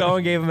 Yeah. If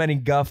someone gave them any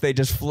guff, they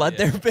just flood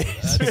their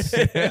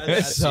basement.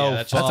 That's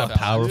a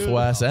powerful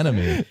ass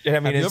enemy. I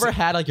mean, Have you ever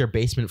had like your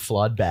basement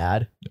flood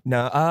bad?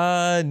 No,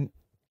 I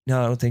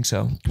don't think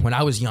so. When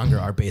I was younger,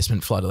 our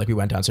basement flooded. Like we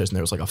went downstairs and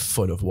there was like a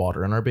foot of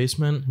water in our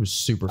basement. It was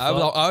super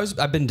fun.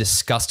 I've been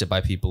disgusted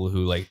by people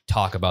who like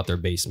talk about their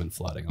basement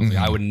flooding. I was like,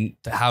 I wouldn't.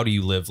 How do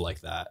you live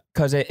like that?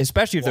 Because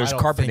especially if there's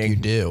carpeting, you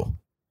do.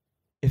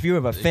 If you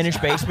have a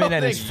finished basement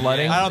and it's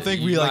flooding, I don't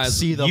think we like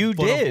see the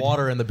foot of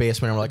water in the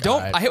basement. And we're like, don't. All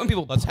right, I hate when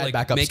people let's head like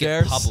back make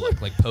upstairs. it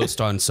public, like post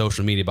on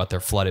social media about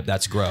their flooded.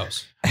 That's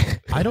gross.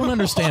 I don't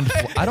understand.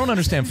 I don't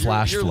understand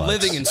flash You're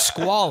floods. living in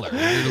squalor.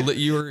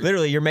 You're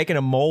literally you're making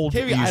a mold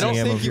museum. I don't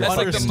think of you your That's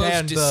like the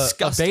understand most the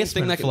disgusting basement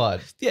thing that can-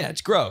 flood. Yeah,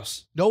 it's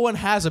gross. No one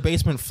has a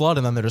basement flood,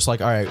 and then they're just like,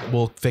 all right,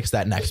 we'll fix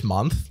that next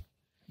month.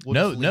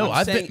 No.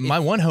 My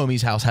one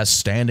homie's house has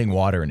standing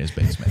water in his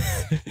basement.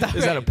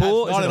 Is that a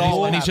pool? Not Is it at a all.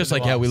 pool? And he's just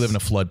like, yeah, we live in a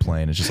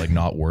floodplain. It's just like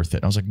not worth it.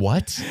 And I was like,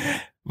 what?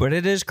 But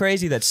it is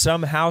crazy that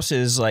some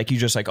houses, like you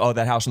just like, oh,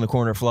 that house in the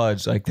corner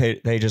floods. Like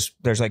they just,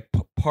 there's like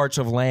parts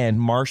of land,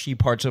 marshy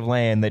parts of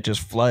land that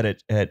just flood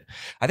at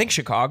I think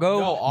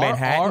Chicago,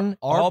 Manhattan,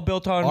 all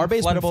built on our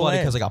basement floodable flooded land.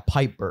 because like a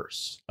pipe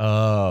burst.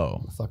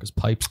 Oh. The fuck is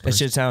pipes?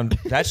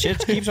 That shit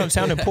keeps on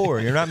sounding poor.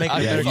 You're not making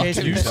a better case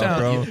of yourself,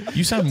 bro.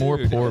 You sound more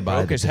poor by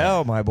Broke as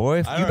hell, my boy.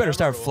 You better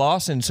start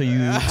flossing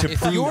to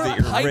prove Your that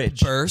you're pipe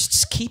rich.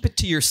 bursts, keep it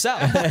to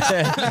yourself.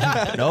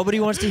 Nobody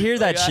wants to hear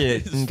that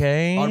shit.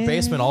 Okay. Our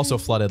basement also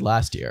flooded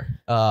last year,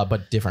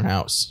 but different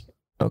house.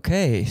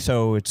 Okay,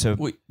 so it's a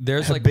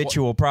There's like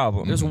habitual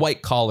problem. there's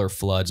white collar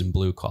floods and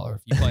blue collar.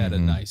 You probably had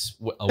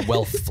a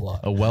wealth flood.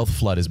 A wealth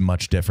flood is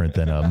much different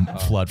than a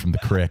flood from the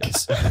creek.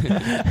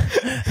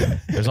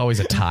 There's always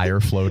a tire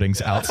floating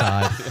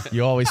outside.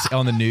 You always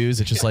on the news,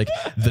 it's just like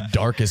the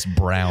darkest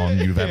brown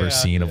you've ever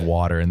seen of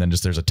water, and then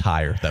just there's a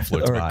tire that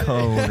floats or by. a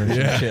cone or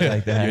some shit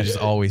like that. It's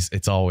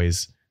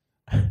always.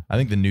 I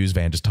think the news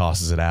van just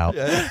tosses it out.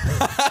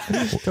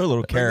 Throw a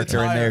little character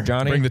in there,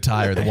 Johnny. Bring the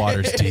tire. The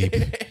water's deep.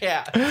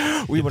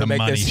 Yeah. We want to the make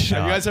money this. shot.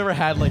 Have you guys ever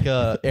had like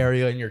a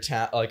area in your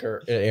town, like or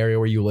an area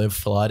where you live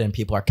flood and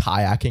people are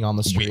kayaking on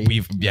the street?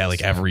 We've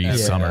like every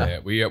summer.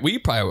 Yeah, we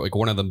probably like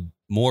one of the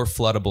more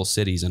floodable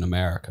cities in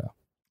America.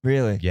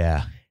 Really?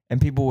 Yeah.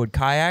 And people would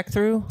kayak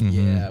through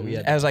Yeah, we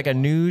had as like a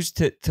news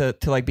to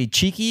like be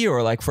cheeky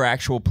or like for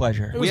actual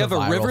pleasure. We have a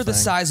viral river the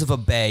thing. size of a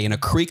bay and a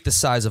creek the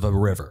size of a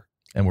river.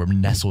 And we're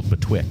nestled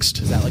betwixt.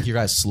 Is that like your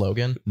guys'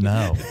 slogan?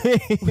 No.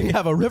 We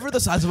have a river the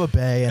size of a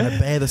bay and a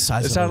bay the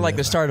size It of a sounded like the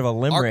river. start of a Our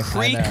limerick.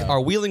 creek,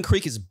 our Wheeling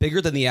Creek is bigger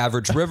than the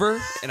average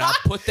river, and I'll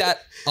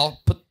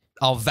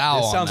vow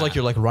It on sounds that. like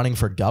you're like running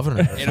for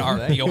governor. or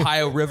And the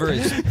Ohio River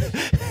is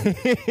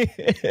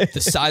the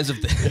size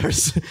of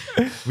the.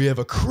 we have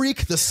a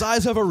creek the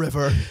size of a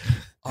river.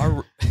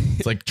 Our,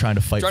 It's like trying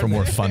to fight for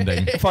more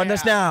funding. Fund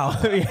us now.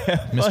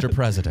 Mr.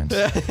 President,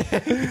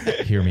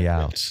 hear me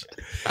out.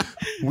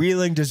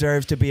 Wheeling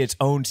deserves to be its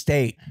own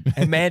state.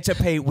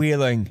 Emancipate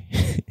Wheeling.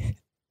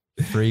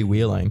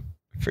 Freewheeling.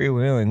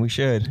 Freewheeling, we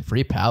should.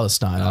 Free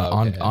Palestine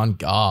Okay. on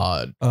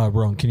God.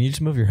 Ron, can you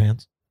just move your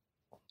hands?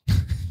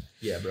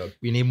 Yeah, bro.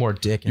 We need more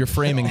dick. You're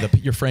framing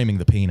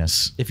the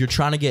penis. If you're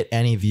trying to get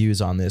any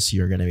views on this,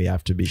 you're gonna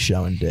have to be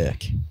showing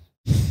dick.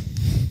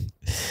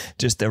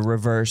 Just a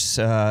reverse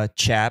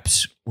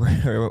chaps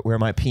where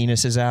my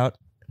penis is out.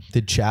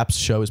 Did Chaps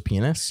show his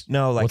penis?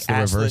 No, like What's the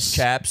assless reverse?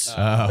 chaps.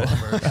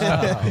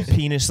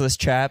 Penisless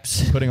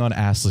chaps. Putting on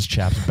assless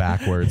chaps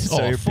backwards.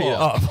 So your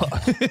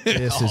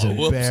This is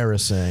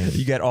embarrassing.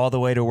 you get all the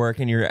way to work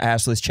and your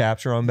assless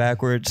chaps are on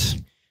backwards.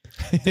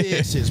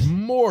 This is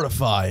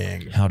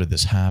mortifying. How did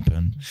this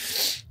happen?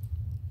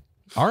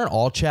 Aren't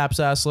all chaps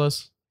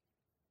assless?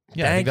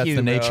 Yeah, I think Thank that's you,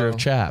 the nature bro. of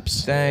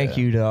chaps. Thank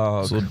you,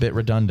 dog. It's a little bit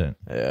redundant.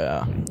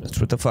 Yeah. That's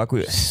what the fuck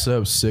we.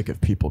 So sick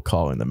of people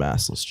calling them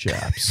assless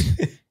chaps.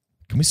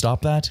 Can we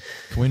stop that?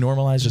 Can we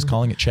normalize just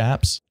calling it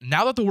chaps?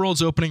 Now that the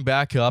world's opening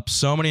back up,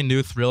 so many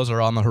new thrills are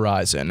on the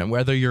horizon. And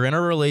whether you're in a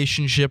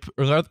relationship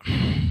or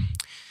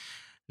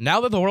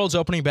now that the world's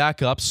opening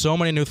back up, so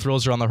many new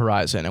thrills are on the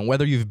horizon. And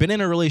whether you've been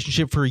in a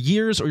relationship for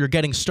years or you're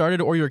getting started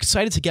or you're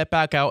excited to get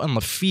back out in the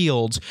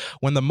fields,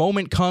 when the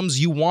moment comes,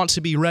 you want to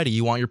be ready.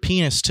 You want your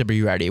penis to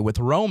be ready. With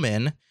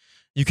Roman,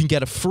 you can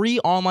get a free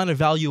online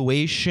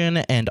evaluation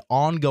and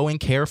ongoing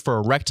care for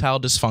erectile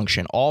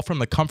dysfunction, all from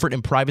the comfort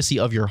and privacy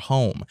of your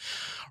home.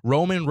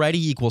 Roman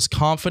Ready equals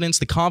confidence,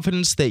 the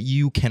confidence that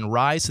you can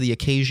rise to the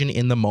occasion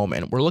in the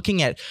moment. We're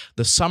looking at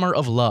the Summer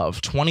of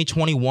Love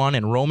 2021,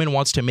 and Roman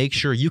wants to make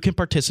sure you can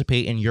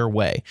participate in your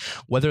way,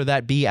 whether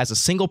that be as a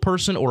single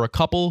person or a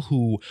couple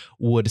who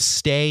would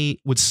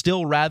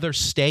still rather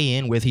stay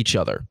in with each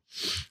other.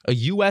 A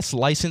U.S.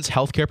 licensed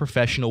healthcare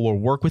professional will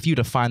work with you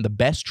to find the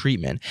best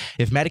treatment.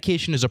 If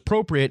medication is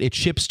appropriate, it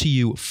ships to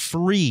you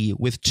free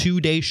with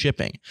 2-day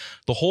shipping.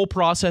 The whole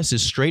process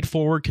is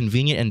straightforward,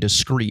 convenient, and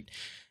discreet.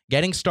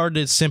 Getting started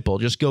is simple.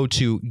 Just go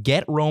to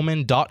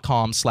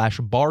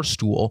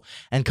getroman.com/barstool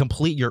and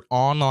complete your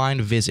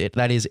online visit.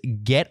 That is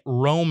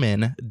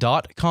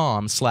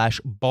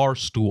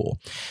getroman.com/barstool.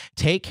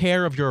 Take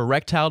care of your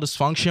erectile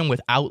dysfunction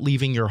without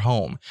leaving your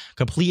home.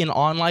 Complete an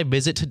online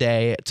visit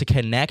today to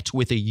connect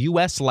with a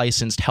U.S.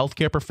 licensed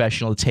healthcare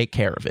professional to take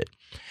care of it.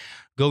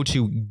 Go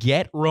to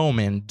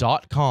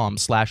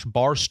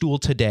getroman.com/barstool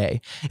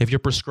today. If you're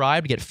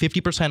prescribed, get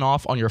 50%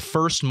 off on your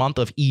first month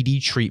of ED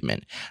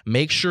treatment.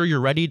 Make sure you're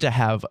ready to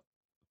have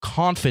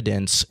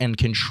confidence and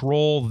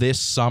control this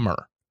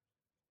summer.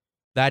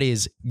 That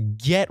is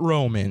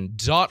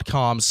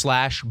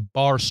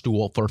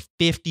getroman.com/barstool for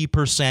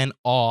 50%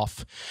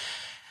 off.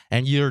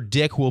 And your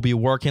dick will be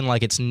working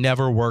like it's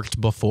never worked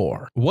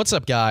before. What's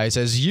up, guys?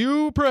 As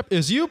you prep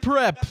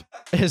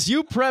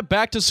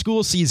back to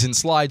school season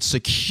slides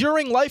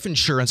securing life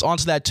insurance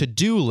onto that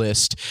to-do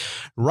list,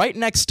 right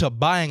next to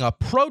buying a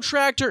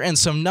protractor and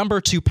some number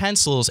 2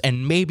 pencils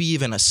and maybe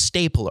even a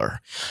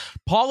stapler.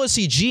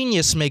 Policy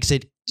Genius makes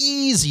it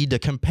easy to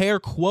compare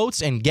quotes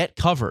and get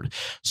covered.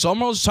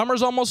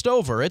 Summer's almost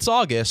over. It's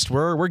August.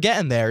 We're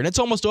getting there, and it's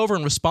almost over,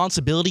 and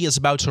responsibility is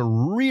about to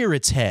rear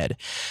its head.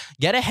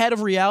 Get ahead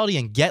of reality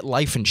and get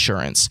life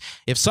insurance.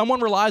 If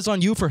someone relies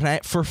on you for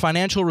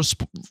financial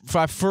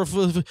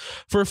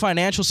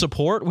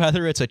support,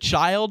 whether it's a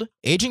child,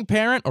 aging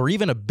parent, or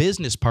even a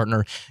business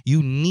partner,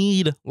 you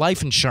need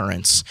life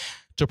insurance.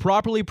 To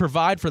properly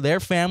provide for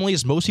their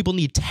families, most people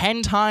need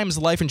 10 times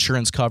the life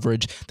insurance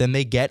coverage than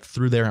they get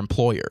through their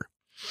employer.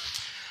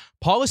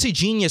 Policy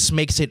Genius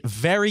makes it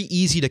very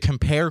easy to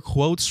compare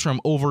quotes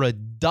from over a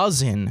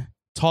dozen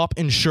top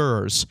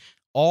insurers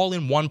all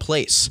in one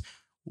place.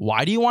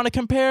 Why do you want to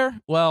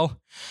compare?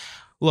 Well,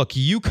 look,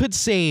 you could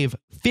save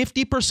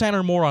 50%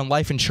 or more on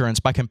life insurance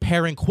by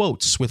comparing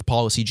quotes with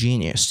Policy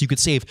Genius. You could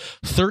save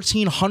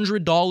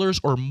 $1,300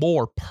 or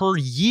more per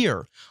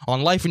year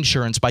on life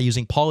insurance by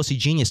using Policy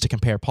Genius to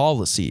compare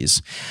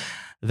policies.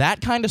 That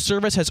kind of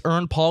service has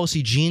earned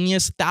Policy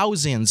Genius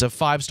thousands of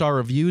 5-star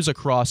reviews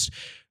across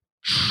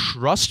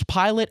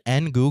Trustpilot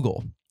and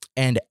Google.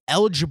 And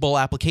eligible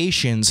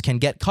applications can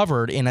get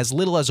covered in as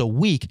little as a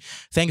week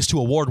thanks to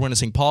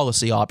award-winning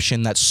policy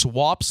option that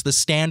swaps the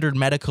standard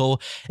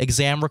medical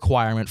exam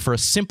requirement for a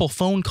simple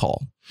phone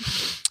call.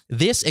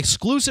 This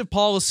exclusive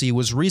policy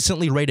was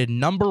recently rated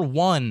number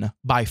 1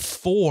 by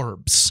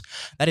Forbes.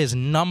 That is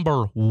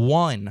number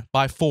 1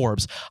 by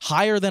Forbes,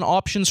 higher than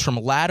options from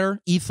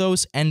Ladder,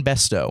 Ethos, and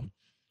Besto.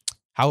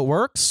 How it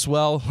works?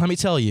 Well, let me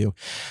tell you.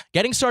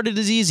 Getting started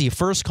is easy.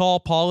 First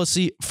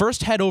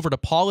head over to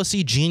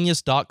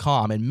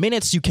policygenius.com. In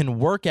minutes, you can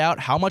work out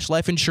how much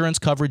life insurance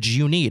coverage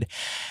you need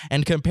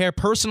and compare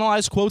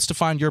personalized quotes to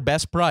find your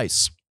best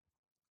price.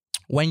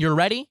 When you're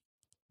ready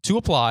to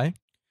apply,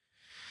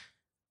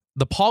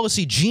 the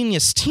Policy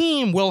Genius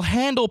team will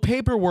handle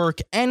paperwork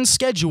and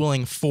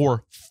scheduling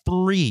for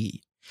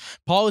free.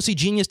 Policy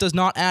Genius does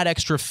not add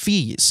extra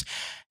fees.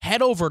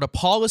 Head over to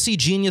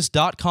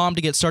policygenius.com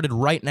to get started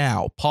right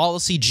now.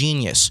 Policy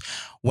Genius.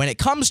 When it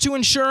comes to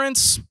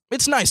insurance,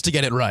 it's nice to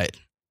get it right.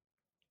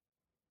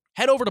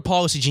 Head over to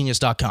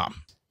policygenius.com.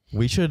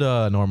 We should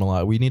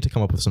normalize. We need to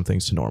come up with some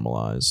things to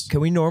normalize.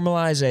 Can we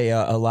normalize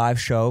a live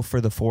show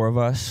for the four of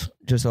us?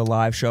 Just a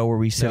live show where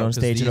we sit No, on 'cause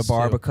stage at a these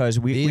bar two- because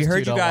we these heard two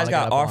you don't guys wanna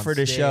got get up on offered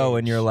a show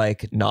and stage. you're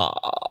like, nah.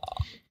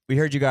 We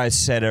heard you guys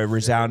said a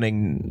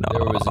resounding no.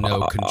 There was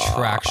no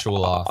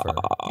contractual offer.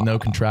 No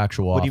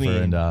contractual What offer. do you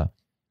mean? And What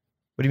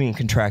do you mean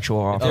contractual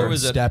offer? There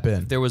was a- step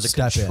in. If there was a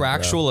Step in, bro.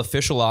 contractual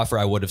official offer,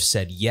 I would have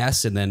said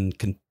yes, and then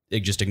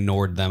just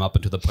ignored them up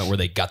until the point where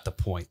they got the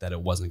point that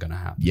it wasn't going to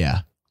happen.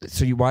 yeah,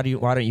 So why don't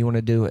you want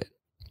to do it?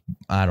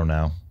 I don't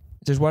know.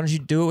 Just why don't you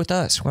do it with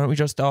us? Why don't we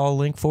just all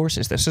link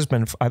forces?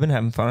 I've been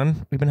having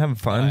fun. We've been having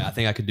fun. I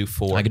think I could do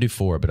 4. I could do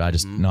 4, but I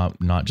just not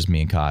just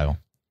me and Kyle.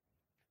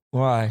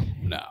 Why?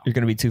 No. You're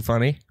gonna be too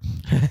funny.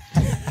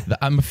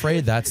 I'm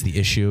afraid that's the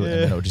issue, and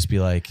then it would just be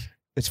like,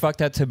 It's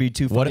fucked up to be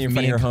too what funny if in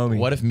front me of your and homie.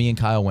 what if me and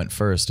Kyle went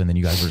first, and then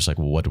you guys were just like,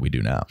 well, what do we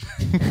do now?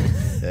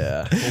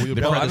 Yeah.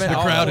 The I meant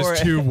all crowd for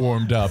is it. too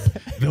warmed up.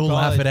 They'll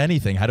laugh at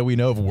anything. How do we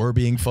know if we're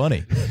being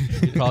funny?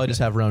 You'd probably just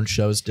have Roan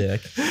show's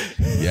dick.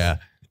 Yeah.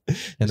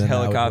 And then that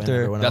would win helicopter.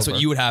 everyone That's over.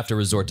 what you would have to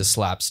resort to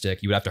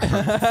slapstick. You would have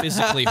to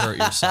physically hurt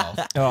yourself.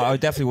 Oh, I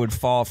definitely would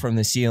fall from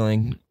the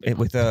ceiling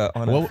with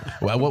on a.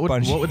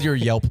 What would your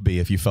Yelp be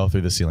if you fell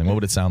through the ceiling? What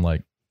would it sound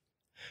like?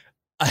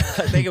 I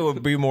think it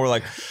would be more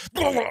like.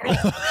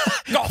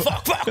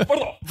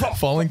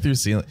 Falling through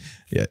ceiling.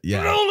 Yeah.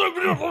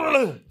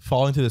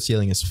 Falling through the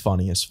ceiling is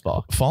funny as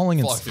fuck.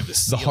 Falling Fall through the the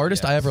ceiling,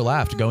 hardest I ever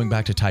laughed going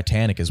back to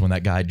Titanic is when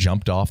that guy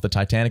jumped off the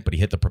Titanic, but he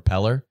hit the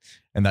propeller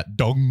and that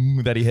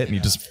dong that he hit, and he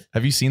just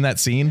have you seen that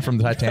scene from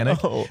the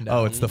Titanic? No.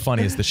 Oh, it's the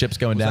funniest. The ship's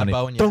going down. that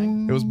and Bo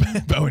and Yang? it was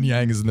Bo and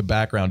Yang is in the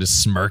background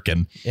just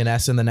smirking. In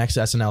the next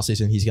SNL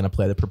season, he's gonna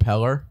play the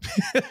propeller.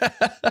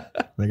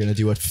 They're gonna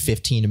do a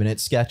 15-minute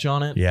sketch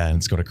on it. Yeah, and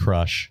it's going to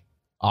crush.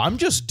 I'm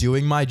just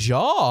doing my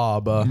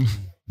job.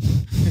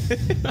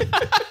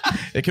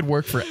 It could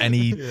work for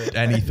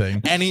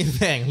anything.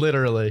 Anything,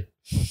 literally.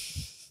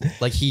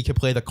 Like he could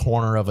play the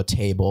corner of a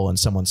table and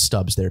someone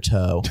stubs their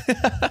toe.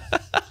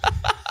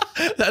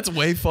 That's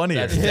way funnier.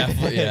 That's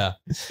definitely, yeah.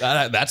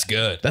 That's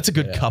good. That's a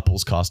good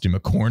couple's costume, a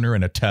corner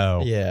and a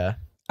toe. Yeah.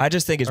 I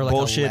just think it's Or like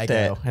bullshit a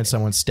that Lego and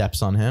someone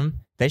steps on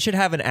him. they should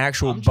have an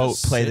actual I'm boat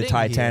just play the sitting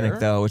Titanic. here.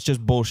 Though it's just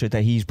bullshit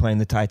that he's playing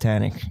the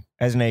Titanic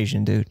as an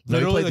Asian dude. No,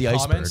 he Literally played the the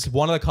comments, iceberg.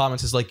 one of the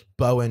comments is like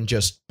Bowen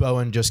just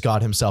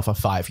got himself a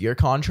 5-year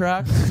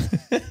contract.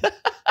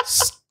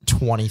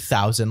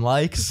 20,000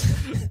 likes.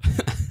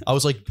 I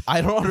was like,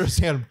 I don't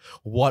understand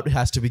what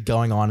has to be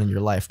going on in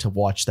your life to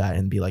watch that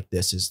and be like,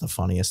 this is the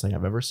funniest thing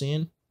I've ever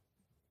seen.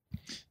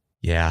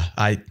 Yeah,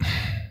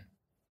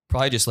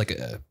 Probably just like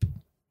a.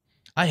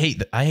 I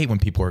hate when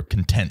people are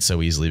content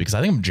so easily because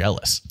I think I'm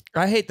jealous.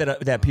 I hate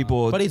that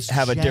people But it's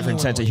have a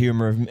different sense of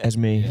humor as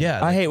me.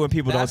 Yeah, I hate when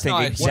people don't That's think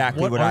not-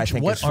 exactly what I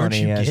think is aren't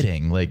funny you as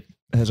getting? Like,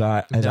 I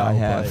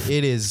have. But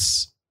it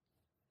is.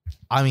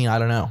 I mean, I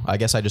don't know. I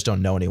guess I just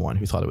don't know anyone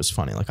who thought it was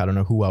funny. Like, I don't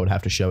know who I would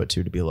have to show it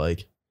to be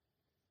like,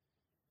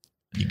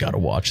 you got to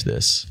watch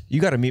this. You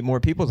got to meet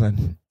more people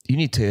then. You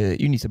need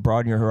to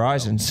broaden your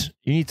horizons.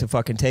 You need to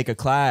fucking take a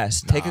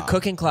class, take a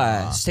cooking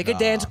class, take a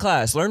dance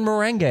class, learn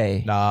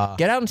merengue. nah,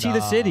 Get out and see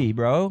the city,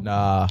 bro.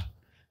 nah.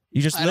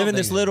 You just I live don't in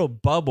this think- little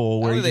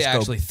bubble I where don't you think just they go.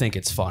 actually think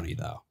it's funny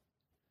though.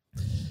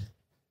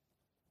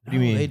 What do you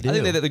mean? They do. I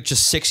think they like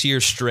just 6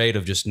 years straight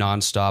of just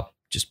nonstop,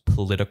 just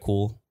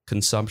political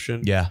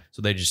consumption. Yeah,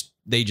 So they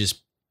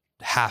just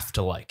have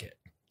to like it.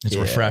 it's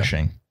Yeah.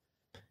 refreshing.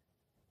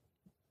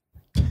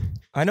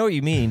 I know what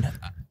you mean,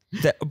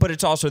 but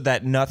it's also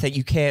that nothing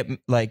you can't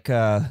like.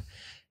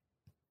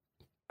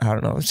 I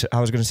don't know.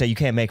 I was going to say you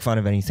can't make fun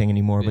of anything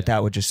anymore, but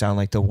that would just sound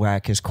like the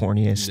wackest,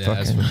 corniest Yeah,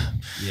 that's fucking.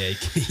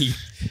 Yeah,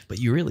 but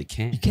you really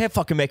can't. You can't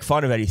fucking make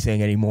fun of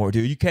anything anymore,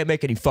 dude. You can't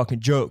make any fucking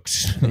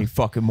jokes any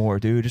fucking more,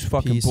 dude. It's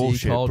fucking PC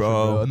bullshit, culture,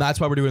 bro. And that's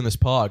why we're doing this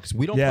pod, because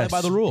we don't Yes, play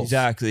by the rules.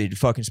 Exactly.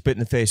 Fucking spit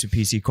in the face of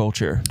PC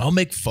culture. I'll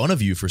make fun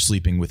of you for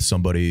sleeping with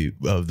somebody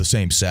of the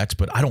same sex,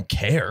 but I don't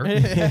care.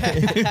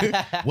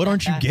 What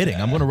aren't you getting?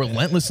 I'm going to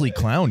relentlessly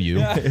clown you,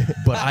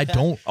 but I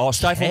don't. I'll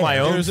stifle my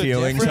own There's a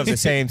feelings of the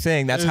difference- same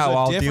thing. That's There's how a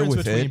I'll deal difference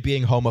with between it.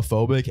 being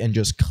homophobic and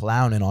just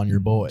clowning on your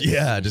boys.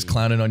 Yeah, just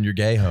clowning on your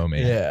gay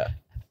homie. Yeah.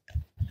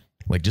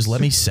 Like, just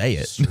let me say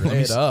it. Let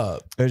me Straight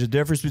up. There's a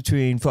difference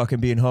between fucking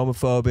being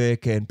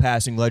homophobic and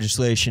passing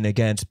legislation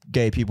against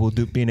gay people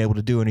being able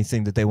to do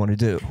anything that they want to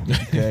do.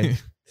 Okay.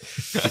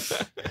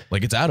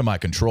 Like, it's out of my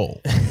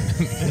control.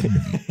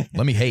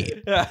 Let me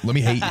hate. Let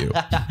me hate you.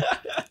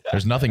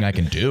 There's nothing I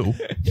can do.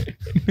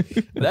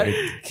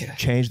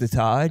 Change the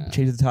tide.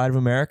 Change the tide of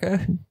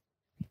America.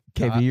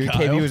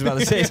 KB was about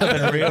to say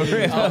something real. I was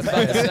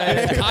about to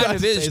say, it kind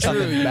of is Say true.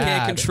 something You bad.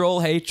 can't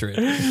control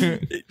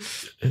hatred.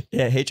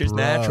 Yeah, hatred's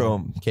Bro. natural.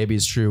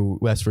 KB's true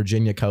West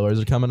Virginia colors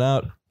are coming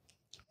out.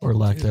 Or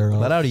lack thereof.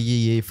 Let out a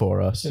yee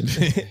for us.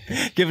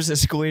 Give us a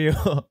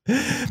squeal.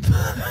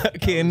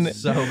 Fucking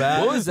So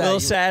bad. What was that?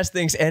 Lil Sass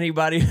thinks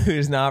anybody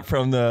who's not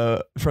from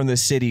the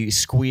city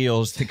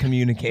squeals to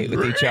communicate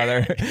with each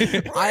other.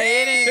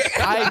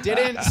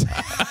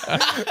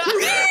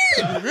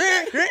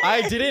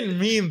 I didn't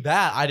mean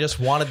that. I just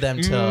wanted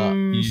them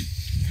to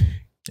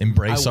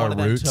Embrace I our wanted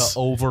them roots. to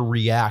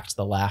overreact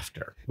the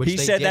laughter. Which He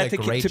they said did that a to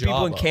great people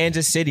job in of.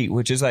 Kansas City,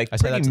 which is like I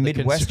said that pretty to the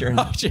Midwestern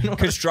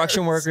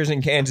construction workers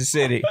in Kansas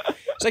City.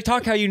 It's like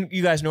talk how you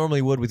guys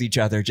normally would with each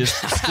other. Just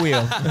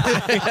squeal.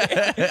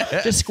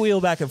 Just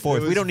squeal back and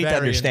forth. We don't need to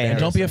understand. And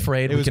don't be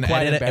afraid. It We was can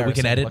quite edit it. We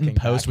can edit embarrassing and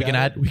post. We looking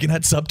back can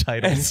add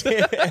subtitles.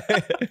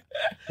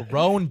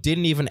 Roan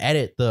didn't even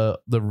edit the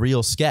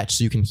real sketch,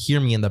 so you can hear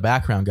me in the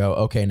background go,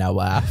 okay, now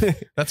laugh.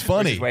 That's Which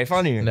funny. is way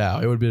funnier. No,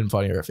 it would have been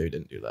funnier if they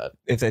didn't do that.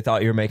 If they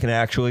thought you were making an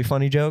actually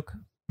funny joke.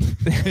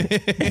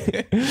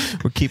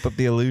 Would keep up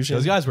the illusion.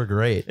 Those guys were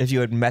great. If you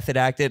had method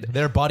acted,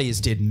 Their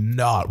buddies did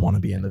not want to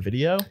be in the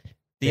video.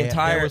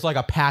 There was like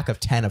a pack of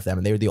 10 of them,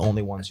 and they were the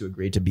only ones who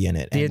agreed to be in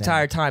it. the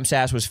entire time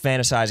Sas was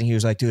fantasizing, he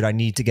was like, dude, I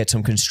need to get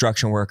some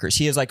construction workers.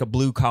 He has like a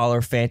blue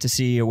collar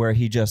fantasy where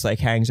he just like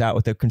hangs out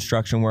with a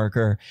construction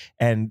worker.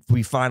 And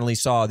we finally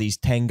saw these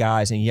 10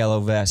 guys in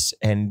yellow vests,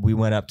 and we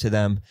went up to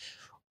them,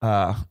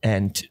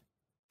 and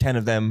 10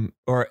 of them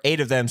or 8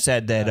 of them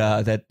said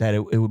that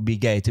it would be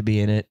gay to be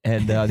in it,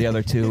 and the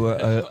other 2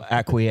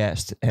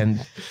 acquiesced,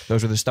 and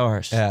those were the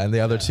stars. Yeah, and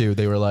the other 2,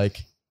 they were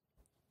like,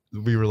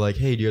 we were like,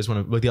 hey, do you guys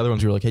want to, like the other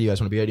ones, we were like, hey, do you guys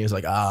want to be in it? He was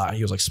like,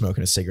 he was like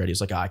smoking a cigarette. He was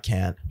like, I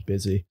can't,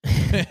 busy.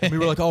 And we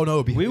were like, oh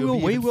no, We will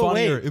wait.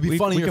 It'd be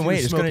funnier We can if wait. you were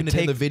It's gonna smoking it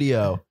in the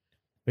video.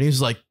 And he was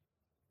like,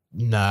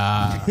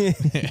 nah.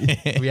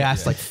 We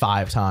asked like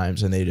 5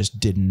 times, and they just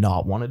did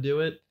not want to do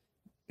it.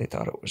 They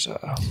thought it was.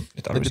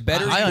 The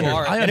better you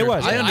are, and it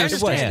was. I Yeah,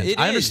 understand. it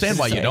I is. understand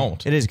why you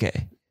don't. It is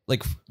gay.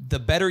 like the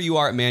better you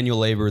are at manual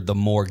labor, the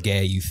more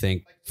gay you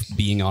think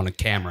being on a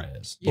camera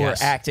is.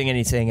 Yes. Or acting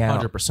anything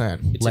out.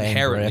 100%. It's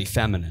inherently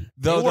feminine.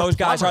 Though They were those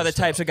guys are the plumbers,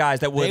 types of guys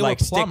that would They were like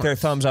stick their plumbers.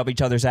 thumbs up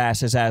each other's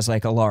asses as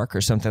like a lark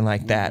or something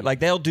like that. Like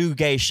they'll do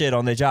gay shit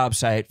on the job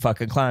site,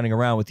 fucking clowning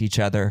around with each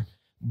other.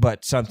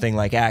 But something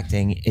like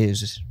acting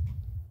is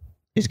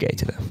gay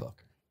to them.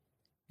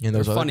 And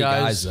They're those other funny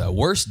guys, though.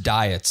 Worst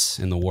diets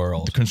in the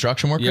world.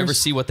 Construction workers. You ever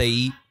see what they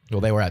eat?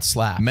 Well, they were at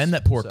Slaps. Men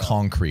that pour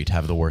concrete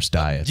have the worst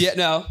diets. Yeah,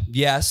 no,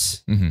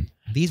 yes.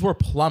 These were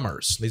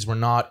plumbers. These were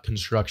not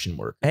construction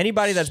workers.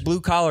 Anybody that's blue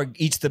collar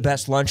eats the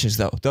best lunches,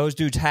 though. Those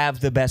dudes have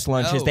the best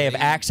lunches. No, they have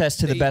access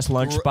to the best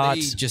lunch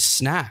spots. Just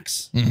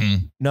snacks.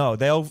 No,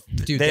 They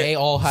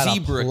all had a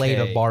zebra plate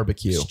of cake,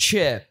 barbecue.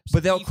 chips.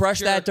 But they'll beef crush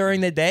that jerky.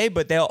 during the day,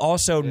 but they'll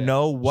also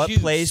know what Juice.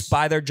 place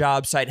by their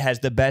job site has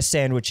the best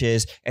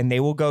sandwiches, and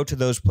they will go to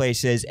those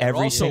places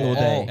every Also single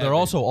day. They're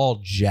also all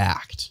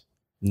jacked.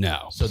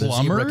 No. So the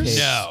zebra Plumbers? cakes-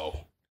 No.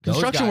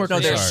 Construction guys- workers No,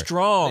 they're are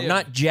strong,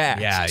 not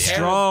jacked. Yeah, yeah.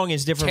 Strong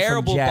is different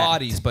Terrible from jacked.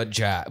 bodies, but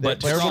They're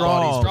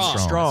strong.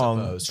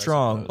 strong. I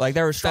suppose. Like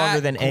they were stronger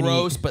Fat, than any.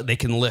 gross, but they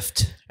can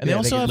lift. and they Yeah,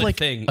 also they have can like lift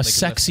thing- a they can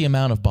sexy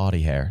amount of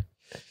body hair.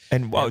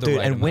 And the dude,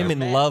 right and amount.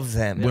 women love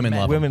them. Women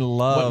love Women them.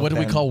 love. What do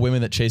we them. call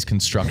women that chase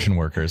construction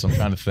workers? I'm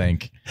trying to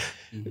think.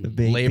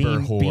 Bean- labor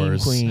bean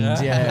whores?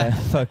 queens? Yeah,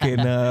 fucking.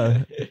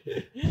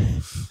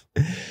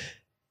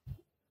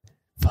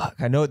 Fuck,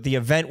 I know the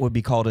event would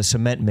be called a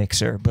cement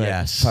mixer, but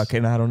Yes.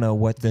 fucking, I don't know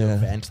what the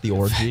Event, the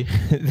orgy.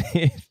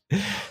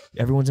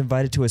 Everyone's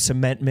invited to a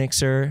cement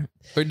mixer.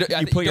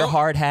 You put your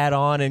hard hat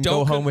on and go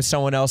don't home con- with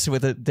someone else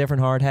with a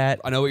different hard hat.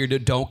 I know what you're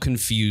doing. Don't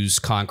confuse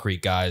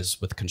concrete guys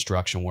with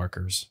construction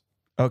workers.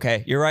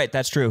 Okay, you're right.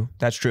 That's true.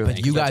 That's true.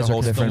 But you That's guys a are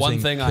whole different. one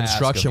confusing thing I ask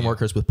construction of you.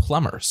 workers with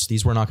plumbers.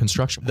 These were not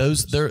construction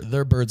workers.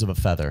 They're birds of a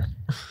feather.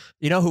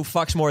 You know who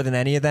fucks more than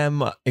any of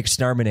them?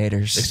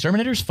 Exterminators.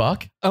 Exterminators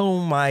fuck. Oh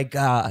my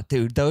god,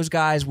 dude! Those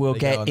guys will They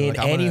go get and they're in like,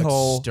 I'm any gonna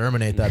hole.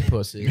 Exterminate that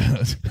pussy.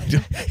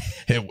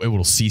 it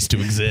will cease to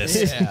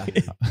exist. Yeah.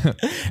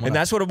 And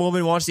that's what a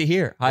woman wants to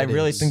hear. I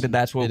really is. think that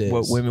that's what It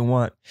is. women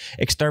want.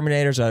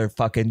 Exterminators are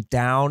fucking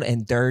down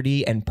and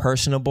dirty and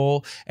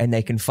personable, and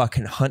they can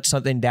fucking hunt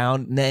something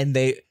down. And then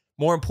they,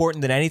 more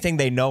important than anything,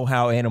 they know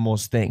how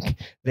animals think.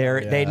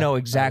 They know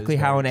exactly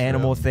that is how an very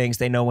animal true. thinks.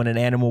 They know when an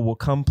animal will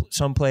come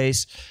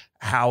someplace,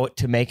 how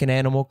to make an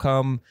animal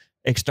come.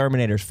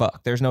 Exterminators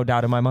fuck. There's no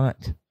doubt in my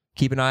mind.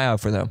 Keep an eye out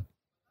for them.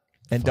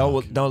 And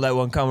don't let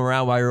one come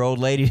around while your old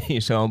lady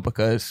is home,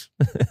 because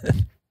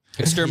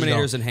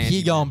Exterminators and handymen.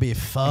 He gonna be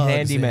fucked.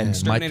 Handyman. in.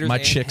 Exterminators My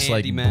and chick's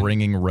like handymen.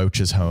 bringing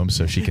roaches home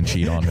so she can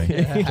cheat on me.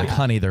 She's like,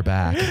 honey, they're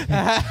back.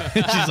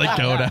 She's like,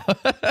 go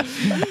down.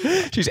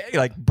 she's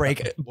like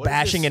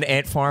bashing an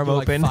ant farm You,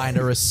 like, open. find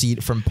a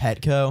receipt from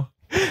Petco.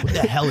 What the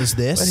hell is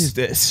this? What is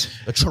this?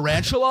 A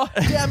tarantula?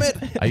 Damn it!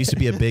 I used to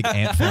be a big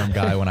ant farm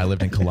guy when I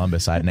lived in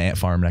Columbus. I had an ant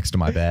farm next to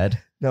my bed.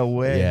 No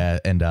way. Yeah,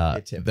 and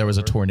tipped there was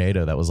a over.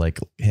 tornado that was like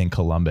in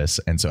Columbus,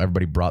 and so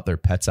everybody brought their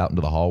pets out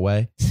into the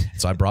hallway.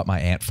 So I brought my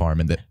ant farm,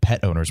 and the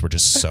pet owners were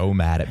just so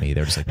mad at me. They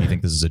were just like, "Do you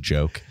think this is a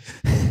joke?"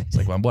 It's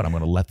like, well, what? I'm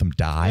going to let them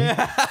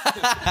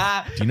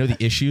die? Do you know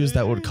the issues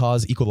that would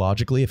cause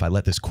ecologically if I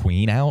let this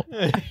queen out?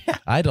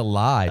 I had to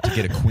lie to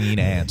get a queen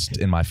ant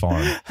in my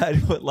farm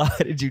What lie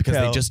did you because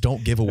tell? they just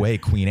don't give away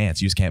queen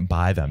ants. You just can't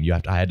buy them.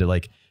 I had to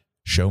like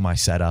show my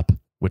setup.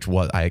 which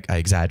was I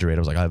exaggerated.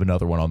 I was like, I have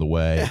another one on the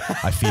way.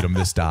 I feed them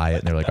this diet,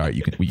 and they're like, all right,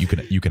 you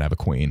can have a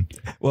queen.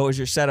 What was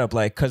your setup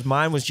like? Because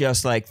mine was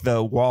just like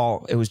the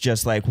wall. It was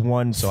just like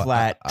one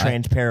flat,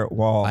 transparent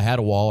wall. I had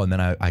a wall, and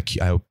then I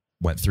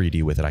went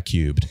 3D with it. I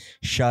cubed.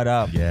 Shut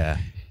up. Yeah.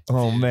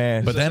 Oh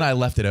man. But then I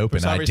left it open.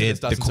 And I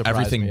did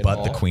everything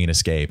but the queen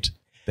escaped.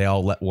 They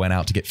all went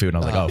out to get food, and I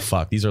was like, "Oh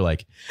fuck, these are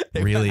like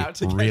really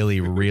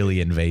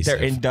invasive."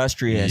 They're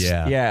industrious.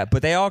 Yeah. Yeah.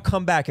 But they all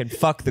come back and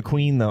fuck the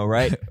queen, though,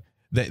 right?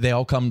 They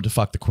all come to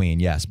fuck the queen,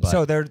 yes. But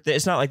so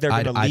it's not like they're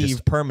going to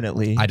leave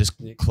permanently. I just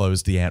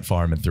closed the ant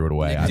farm and threw it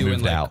away. I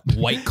moved out.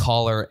 White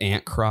collar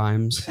ant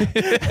crimes.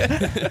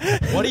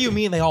 What do you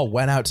mean they all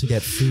went out to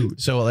get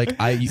food? So like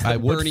I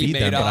would Bernie feed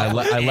them, but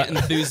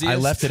I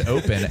left it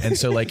open, and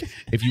so like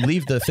if you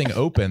leave the thing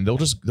open, they'll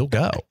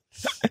go.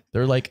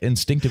 They're like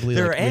instinctively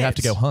like, we have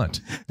to go hunt.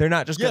 They're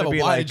not just going to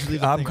be like,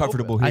 I'm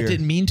comfortable here. I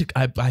didn't mean to.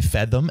 I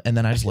fed them, and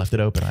then I just left it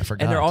open. I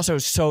forgot. And they're also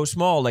so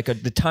small, like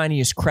the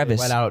tiniest crevice.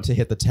 Went out to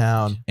hit the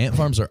town. Ant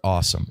farms are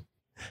awesome.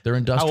 They're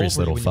industrious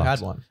little fucks. You had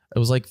one? It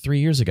was like 3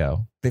 years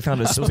ago. They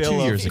found a spill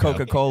of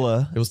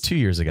Coca-Cola. It was 2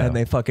 years ago. And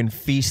they fucking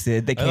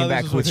feasted. They came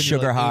back with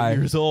sugar high.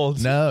 Years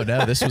old. No,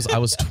 I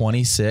was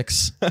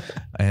 26,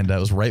 and it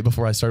was right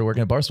before I started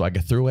working at Barstool. I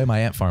threw away my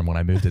ant farm when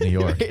I moved to New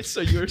York. Wait, so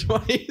you were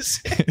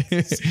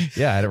 26?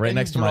 Yeah, I had it right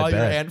next to my bed.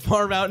 Your ant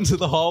farm out into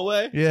the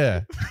hallway?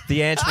 Yeah.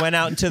 The ants went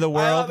out into the I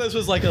world. thought this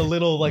was like a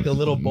little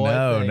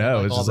boy.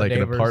 No, it's just like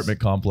an apartment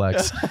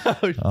complex. Oh,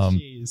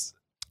 jeez.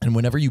 And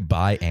whenever you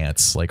buy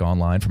ants, like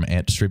online from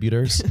ant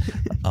distributors,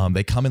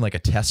 they come in like a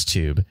test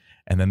tube,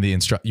 and then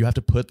you have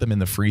to put them in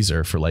the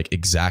freezer for like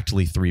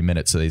exactly 3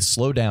 minutes, so they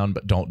slow down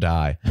but don't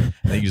die. And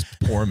then you just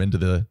pour them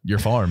into your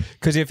farm.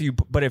 Because if you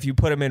put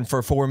them in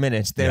for 4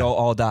 minutes, they'll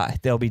all die.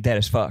 They'll be dead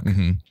as fuck.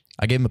 Mm-hmm.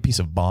 I gave them a piece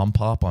of bomb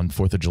pop on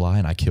 4th of July,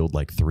 and I killed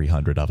like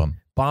 300 of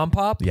them. Bomb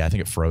pop? Yeah, I think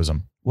it froze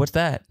them. What's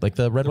that? Like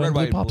the red, white, and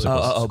blue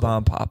popsicles. Oh,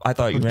 bomb pop. I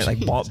thought you meant like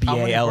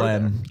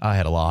BALM. I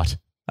had a lot.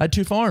 I had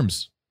 2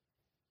 farms.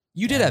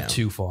 You did have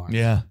 2 farms.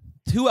 Yeah.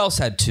 Who else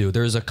had 2?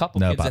 There's a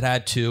couple kids that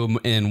had 2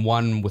 and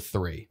one with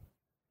 3.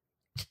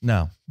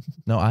 No,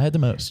 I had the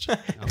most.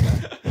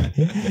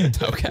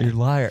 Okay. You're a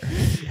liar.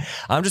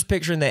 I'm just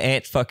picturing the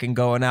ant fucking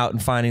going out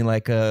and finding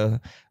like a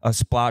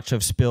splotch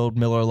of spilled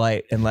Miller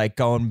Lite and like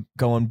going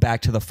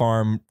back to the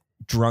farm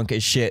drunk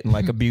as shit and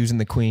like abusing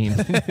the queen.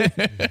 Well,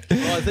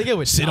 I think it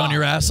would sit on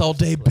your ass all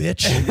day,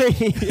 bitch.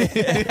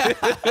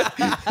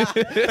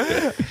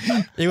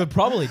 It would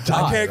probably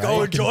die. I can't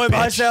go enjoy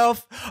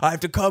myself. I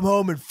have to come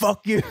home and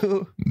fuck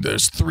you.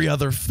 There's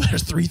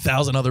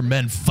 3,000 other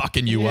men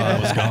fucking you while I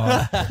was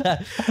gone.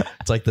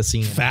 It's like the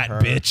scene. Fat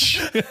bitch.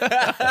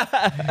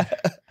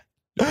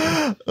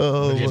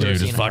 Oh, dude,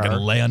 just fucking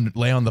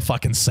lay on the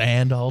fucking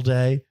sand all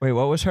day. Wait,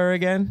 what was her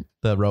again?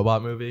 The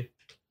robot movie.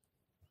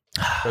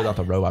 Or not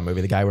the robot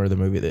movie. The guy where the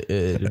movie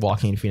that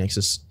Joaquin Phoenix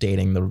is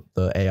dating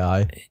the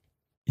AI.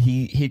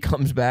 He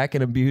comes back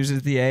and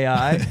abuses the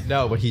AI.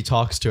 No, but he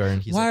talks to her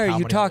and he's why like, are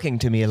you talking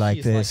to me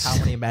like this? Like,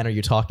 how many men are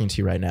you talking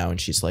to right now? And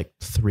she's like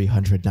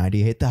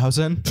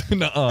 398,000.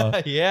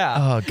 Nuh-uh. Yeah.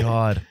 Oh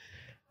God.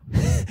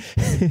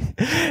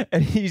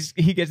 And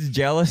he gets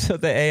jealous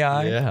of the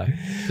AI. Yeah,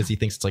 because he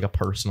thinks it's like a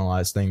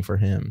personalized thing for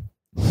him.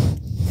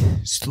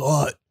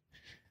 Slut.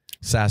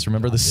 Sas,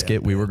 remember the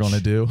skit we were going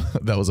to do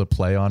that was a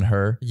play on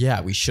her?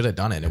 Yeah, we should have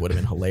done it. It would have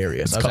been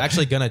hilarious. I was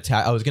actually gonna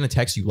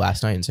text you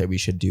last night and say we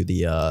should do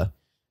the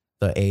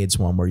AIDS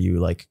one where you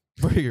like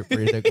where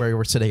you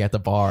were sitting at the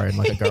bar and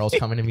like a girl's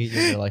coming to meet you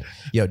and you're like,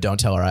 yo, don't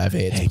tell her I have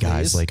AIDS. Hey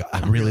guys, like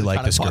I really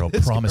like this girl.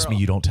 Promise me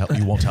you won't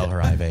tell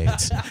her I have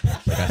AIDS.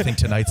 Like I think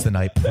tonight's the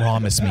night.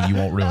 Promise me you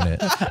won't ruin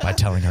it by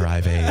telling her I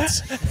have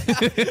AIDS.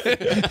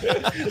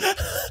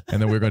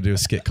 And then we were going to do a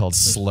skit called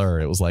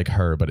Slur. It was like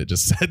her, but it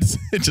just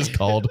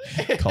called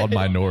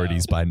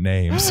minorities by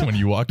names when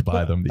you walked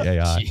by them. The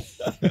AI.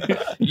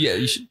 Yeah,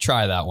 you should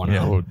try that one.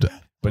 Yeah, out.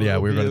 but yeah,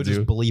 we were going to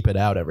just bleep it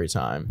out every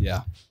time.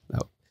 Yeah.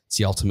 It's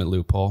the ultimate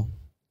loophole.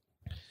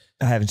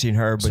 I haven't seen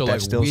her, but so that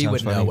like still we sounds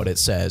would funny. know what it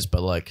says,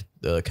 but like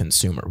the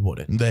consumer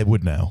wouldn't. They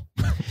would know.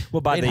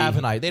 Well, by They'd have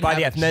the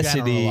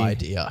ethnicity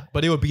idea,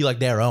 but it would be like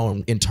their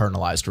own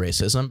internalized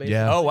racism. Basically.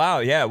 Yeah. Oh wow,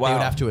 yeah, wow. They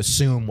would have to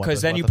assume what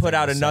because then you put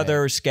out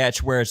another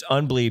sketch where it's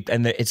unbleeped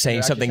and it's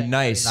saying something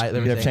nice.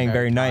 They're saying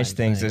very nice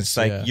things. It's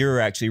like you're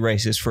actually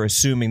racist for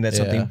assuming that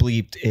something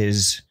bleeped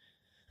is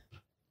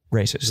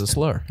racist. It's a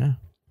slur. Yeah.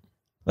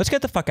 Let's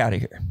get the fuck out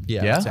of here.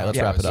 Yeah? Let's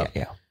wrap it up.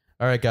 Yeah.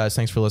 All right, guys.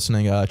 Thanks for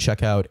listening.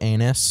 Check out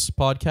Anus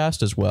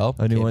podcast as well.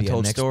 A New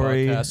Untold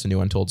Story. Podcast, a New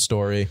Untold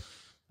Story.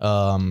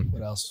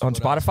 What else? On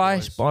Spotify?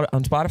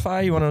 On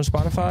Spotify? You want it on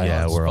Spotify?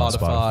 Yeah, we're on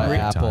Spotify.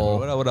 Apple.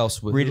 What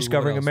else?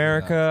 Rediscovering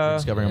America.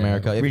 Rediscovering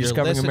America. If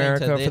Rediscovering you're listening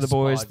America to for the this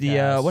boys.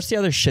 podcast- What's the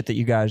other shit that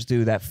you guys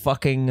do? That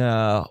fucking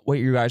what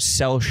you guys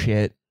sell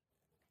shit.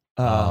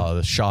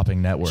 The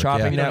shopping network.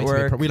 Shopping yeah.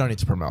 network. We don't need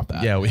to promote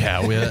that. Yeah,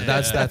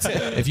 that's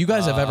if you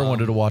guys have ever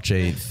wanted to watch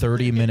a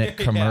 30-minute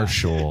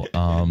commercial,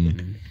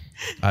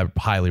 I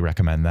highly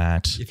recommend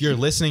that. If you're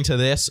listening to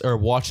this or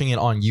watching it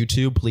on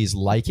YouTube, please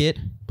like it.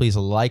 Please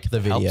like the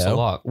video. Helps a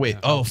lot. Wait,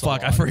 oh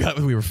fuck, I forgot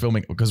we were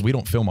filming because we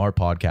don't film our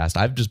podcast.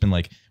 I've just been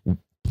like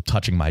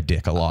touching my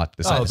dick a lot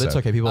this episode. That's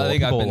okay. People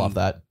will love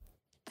that.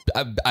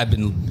 I've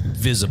been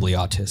visibly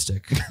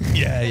autistic.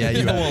 Yeah, you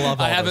People will love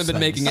all I haven't those been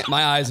things. making it.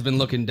 My eyes have been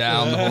looking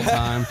down the whole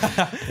time.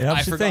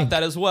 I forgot think.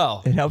 that as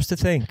well. It helps to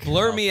think.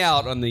 Blur me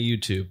out on the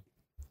YouTube.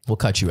 We'll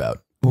cut you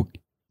out.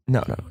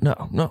 No.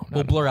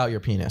 We'll blur out your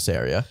penis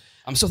area.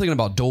 I'm still thinking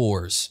about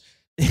doors.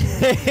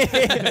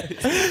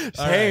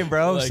 Same,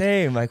 bro.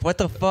 Same. Like, what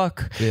the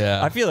fuck?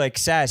 Yeah. I feel like,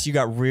 Sas, you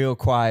got real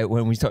quiet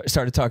when we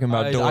started talking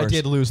about doors. I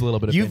did lose a little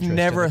bit of You've interest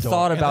never in the door-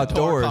 thought in the about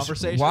door doors.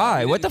 conversation. Why?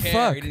 He What the didn't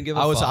care. fuck? He didn't give a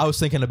I was fuck.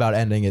 thinking about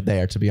ending it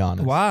there, to be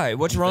honest. Why?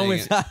 What's wrong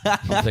with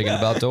I'm thinking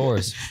about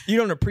doors. you?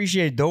 Don't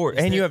appreciate doors,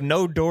 and you have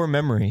no door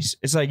memories.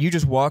 It's like you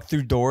just walk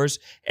through doors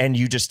and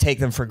you just take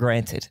them for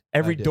granted.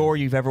 Every do. door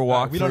you've ever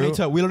walked We through.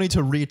 don't need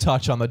to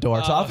retouch on the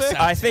door topic.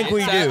 I think we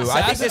do.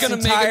 I think this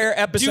entire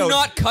episode. Do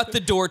not cut the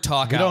door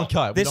talk We out. don't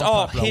cut. We This don't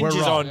all cut, bro. We're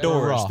hinges raw. on We're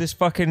doors. raw. This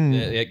fucking.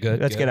 Yeah, good,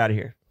 Let's good. get out of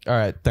here. All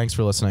right. Thanks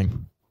for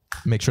listening.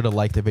 Make sure to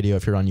like the video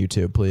if you're on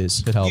YouTube,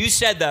 please. It helps. You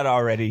said that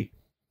already.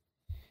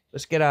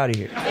 Let's get out of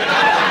here.